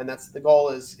 And that's the goal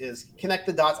is connect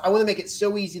the dots. I want to make it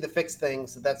so easy to fix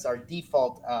things that's our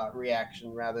default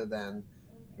reaction rather than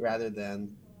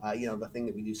the thing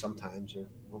that we do sometimes or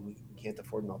when we can't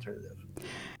afford an alternative.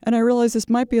 And I realize this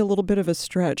might be a little bit of a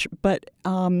stretch, but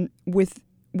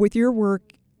with your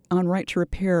work on Right to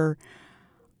Repair,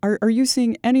 are you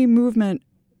seeing any movement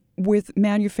with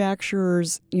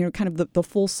manufacturers, kind of the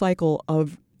full cycle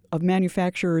of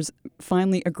manufacturers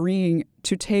finally agreeing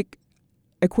to take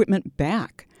equipment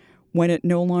back when it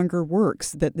no longer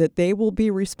works, that they will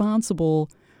be responsible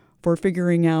for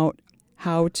figuring out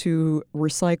how to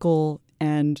recycle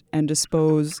and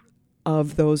dispose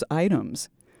of those items?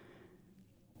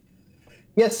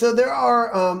 Yes, so there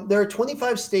are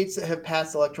 25 states that have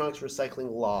passed electronics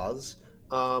recycling laws.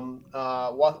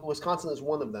 Wisconsin is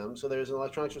one of them. So there's an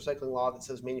electronics recycling law that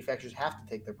says manufacturers have to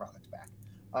take their products back.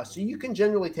 So you can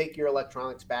generally take your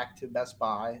electronics back to Best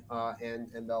Buy, and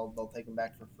they'll take them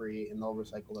back for free, and they'll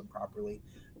recycle them properly.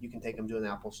 You can take them to an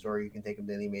Apple store. You can take them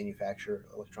to any manufacturer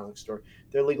electronics store.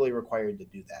 They're legally required to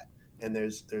do that, and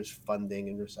there's funding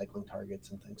and recycling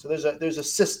targets and things. So there's a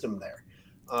system there.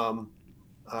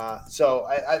 So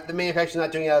the manufacturer's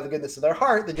not doing it out of the goodness of their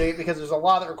heart. They're doing it because there's a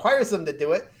law that requires them to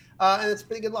do it, and it's a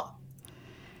pretty good law.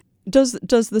 Does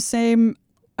the same?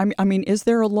 I mean, is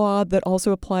there a law that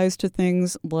also applies to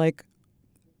things like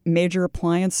major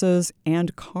appliances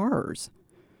and cars?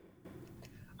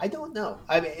 I don't know.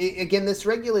 I mean, again, this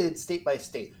regulated state by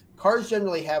state. Cars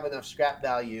generally have enough scrap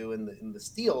value in the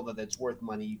steel that it's worth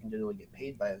money. You can generally get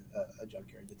paid by a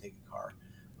junkyard to take a car.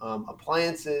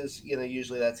 Appliances,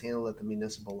 usually that's handled at the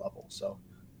municipal level. So,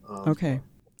 okay,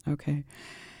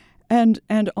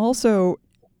 and also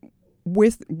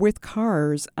with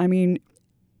cars, I mean,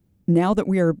 now that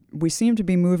we seem to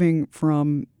be moving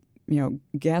from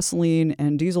gasoline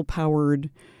and diesel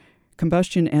powered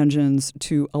combustion engines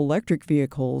to electric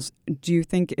vehicles, do you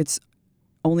think it's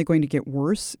only going to get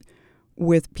worse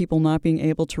with people not being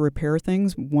able to repair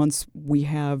things once we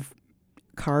have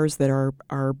cars that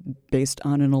are based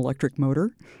on an electric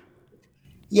motor?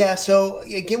 Yeah, so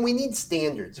again, we need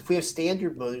standards. If we have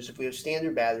standard motors, if we have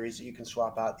standard batteries that you can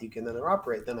swap out, that you can then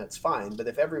operate, then that's fine. But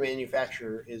if every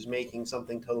manufacturer is making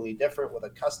something totally different with a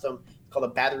custom, it's called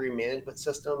a battery management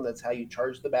system, that's how you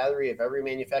charge the battery. If every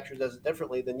manufacturer does it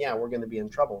differently, then yeah, we're going to be in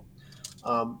trouble.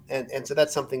 And so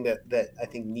that's something that I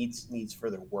think needs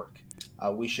further work.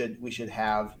 We should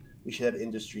have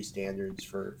industry standards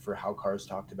for how cars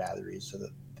talk to batteries, so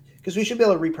that because we should be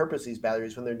able to repurpose these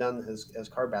batteries when they're done as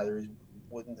car batteries.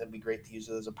 Wouldn't it be great to use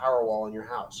it as a power wall in your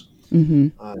house?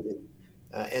 Mm-hmm.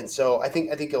 And so I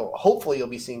think hopefully you'll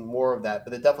be seeing more of that,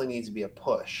 but it definitely needs to be a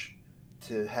push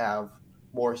to have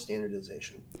more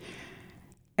standardization.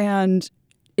 And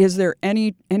is there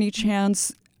any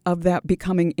chance of that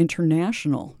becoming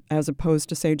international as opposed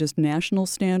to, say, just national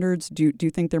standards? Do you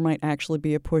think there might actually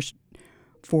be a push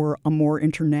for a more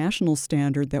international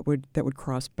standard that would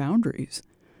cross boundaries?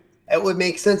 It would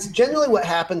make sense. Generally, what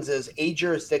happens is a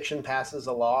jurisdiction passes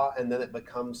a law, and then it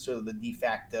becomes sort of the de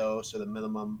facto, sort of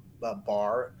minimum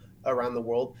bar around the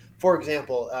world. For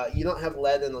example, you don't have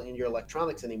lead in your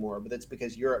electronics anymore, but it's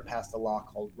because Europe passed a law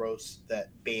called ROS that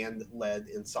banned lead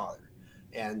in solder.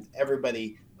 And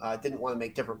everybody didn't want to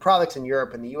make different products in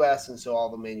Europe and the U.S., and so all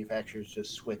the manufacturers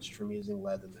just switched from using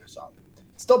lead in their solder.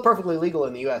 It's still perfectly legal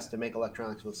in the U.S. to make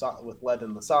electronics with lead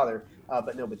in the solder,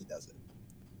 but nobody does it.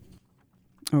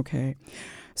 Okay.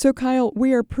 So Kyle,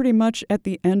 we are pretty much at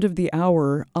the end of the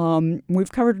hour.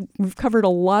 We've covered a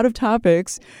lot of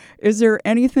topics. Is there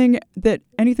anything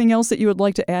else that you would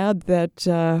like to add that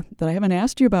I haven't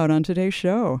asked you about on today's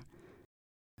show?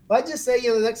 Well, I'd just say,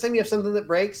 the next time you have something that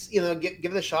breaks, give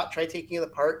it a shot, try taking it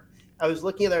apart. I was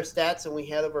looking at our stats, and we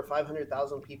had over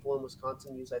 500,000 people in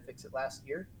Wisconsin use iFixit last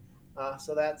year.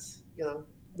 So that's,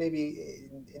 maybe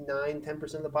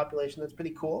 9-10% of the population. That's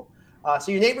pretty cool.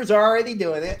 So your neighbors are already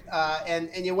doing it,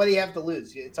 and what do you have to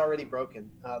lose? It's already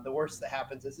broken. The worst that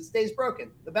happens is it stays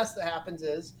broken. The best that happens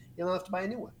is you don't have to buy a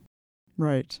new one.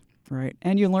 Right.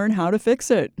 And you learn how to fix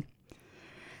it.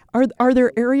 Are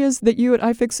there areas that you at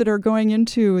iFixit are going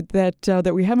into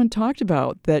that we haven't talked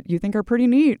about that you think are pretty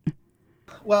neat?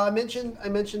 Well, I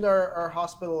mentioned our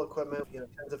hospital equipment,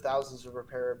 tens of thousands of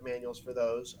repair manuals for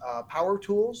those. Power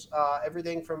tools,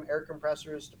 everything from air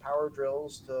compressors to power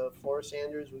drills to floor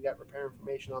sanders. We got repair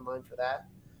information online for that.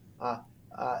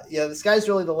 The sky's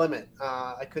really the limit.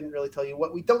 I couldn't really tell you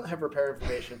what we don't have repair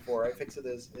information for. iFixit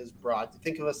is broad.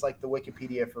 Think of us like the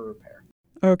Wikipedia for repair.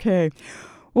 Okay.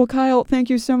 Well, Kyle, thank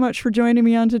you so much for joining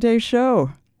me on today's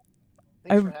show.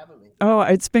 Thanks for having me. Oh,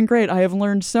 it's been great. I have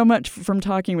learned so much from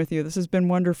talking with you. This has been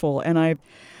wonderful. And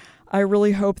I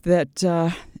really hope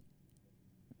that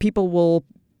people will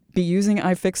be using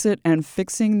iFixit and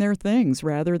fixing their things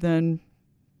rather than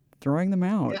throwing them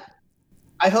out. Yeah.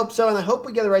 I hope so, and I hope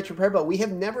we get a right to repair bill. We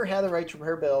have never had a right to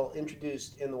repair bill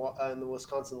introduced in the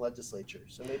Wisconsin legislature,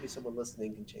 so maybe someone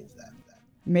listening can change that.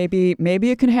 Maybe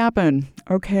it can happen.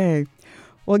 Okay.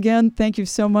 Well, again, thank you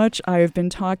so much. I have been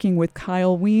talking with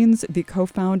Kyle Wiens, the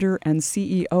co-founder and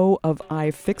CEO of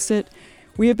iFixit.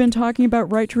 We have been talking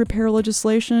about right to repair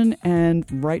legislation and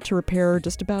right to repair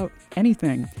just about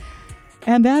anything.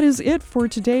 And that is it for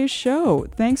today's show.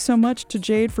 Thanks so much to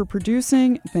Jade for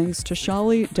producing. Thanks to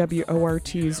Shali,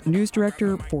 WORT's news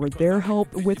director, for their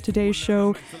help with today's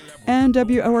show. And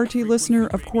WORT listener,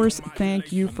 of course,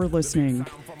 thank you for listening.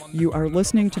 You are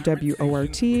listening to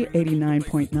WORT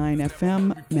 89.9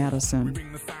 FM, Madison.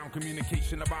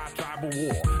 Communication of our tribal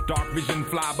war. Dark vision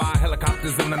fly by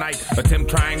helicopters in the night.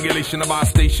 Attempt triangulation of our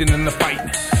station in the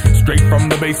fight. Straight from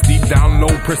the base, deep down,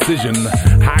 low precision.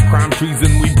 High crime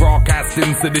treason, we broadcast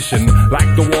in sedition.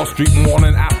 Like the Wall Street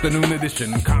morning afternoon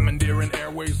edition. Commandeering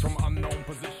airwaves from unknown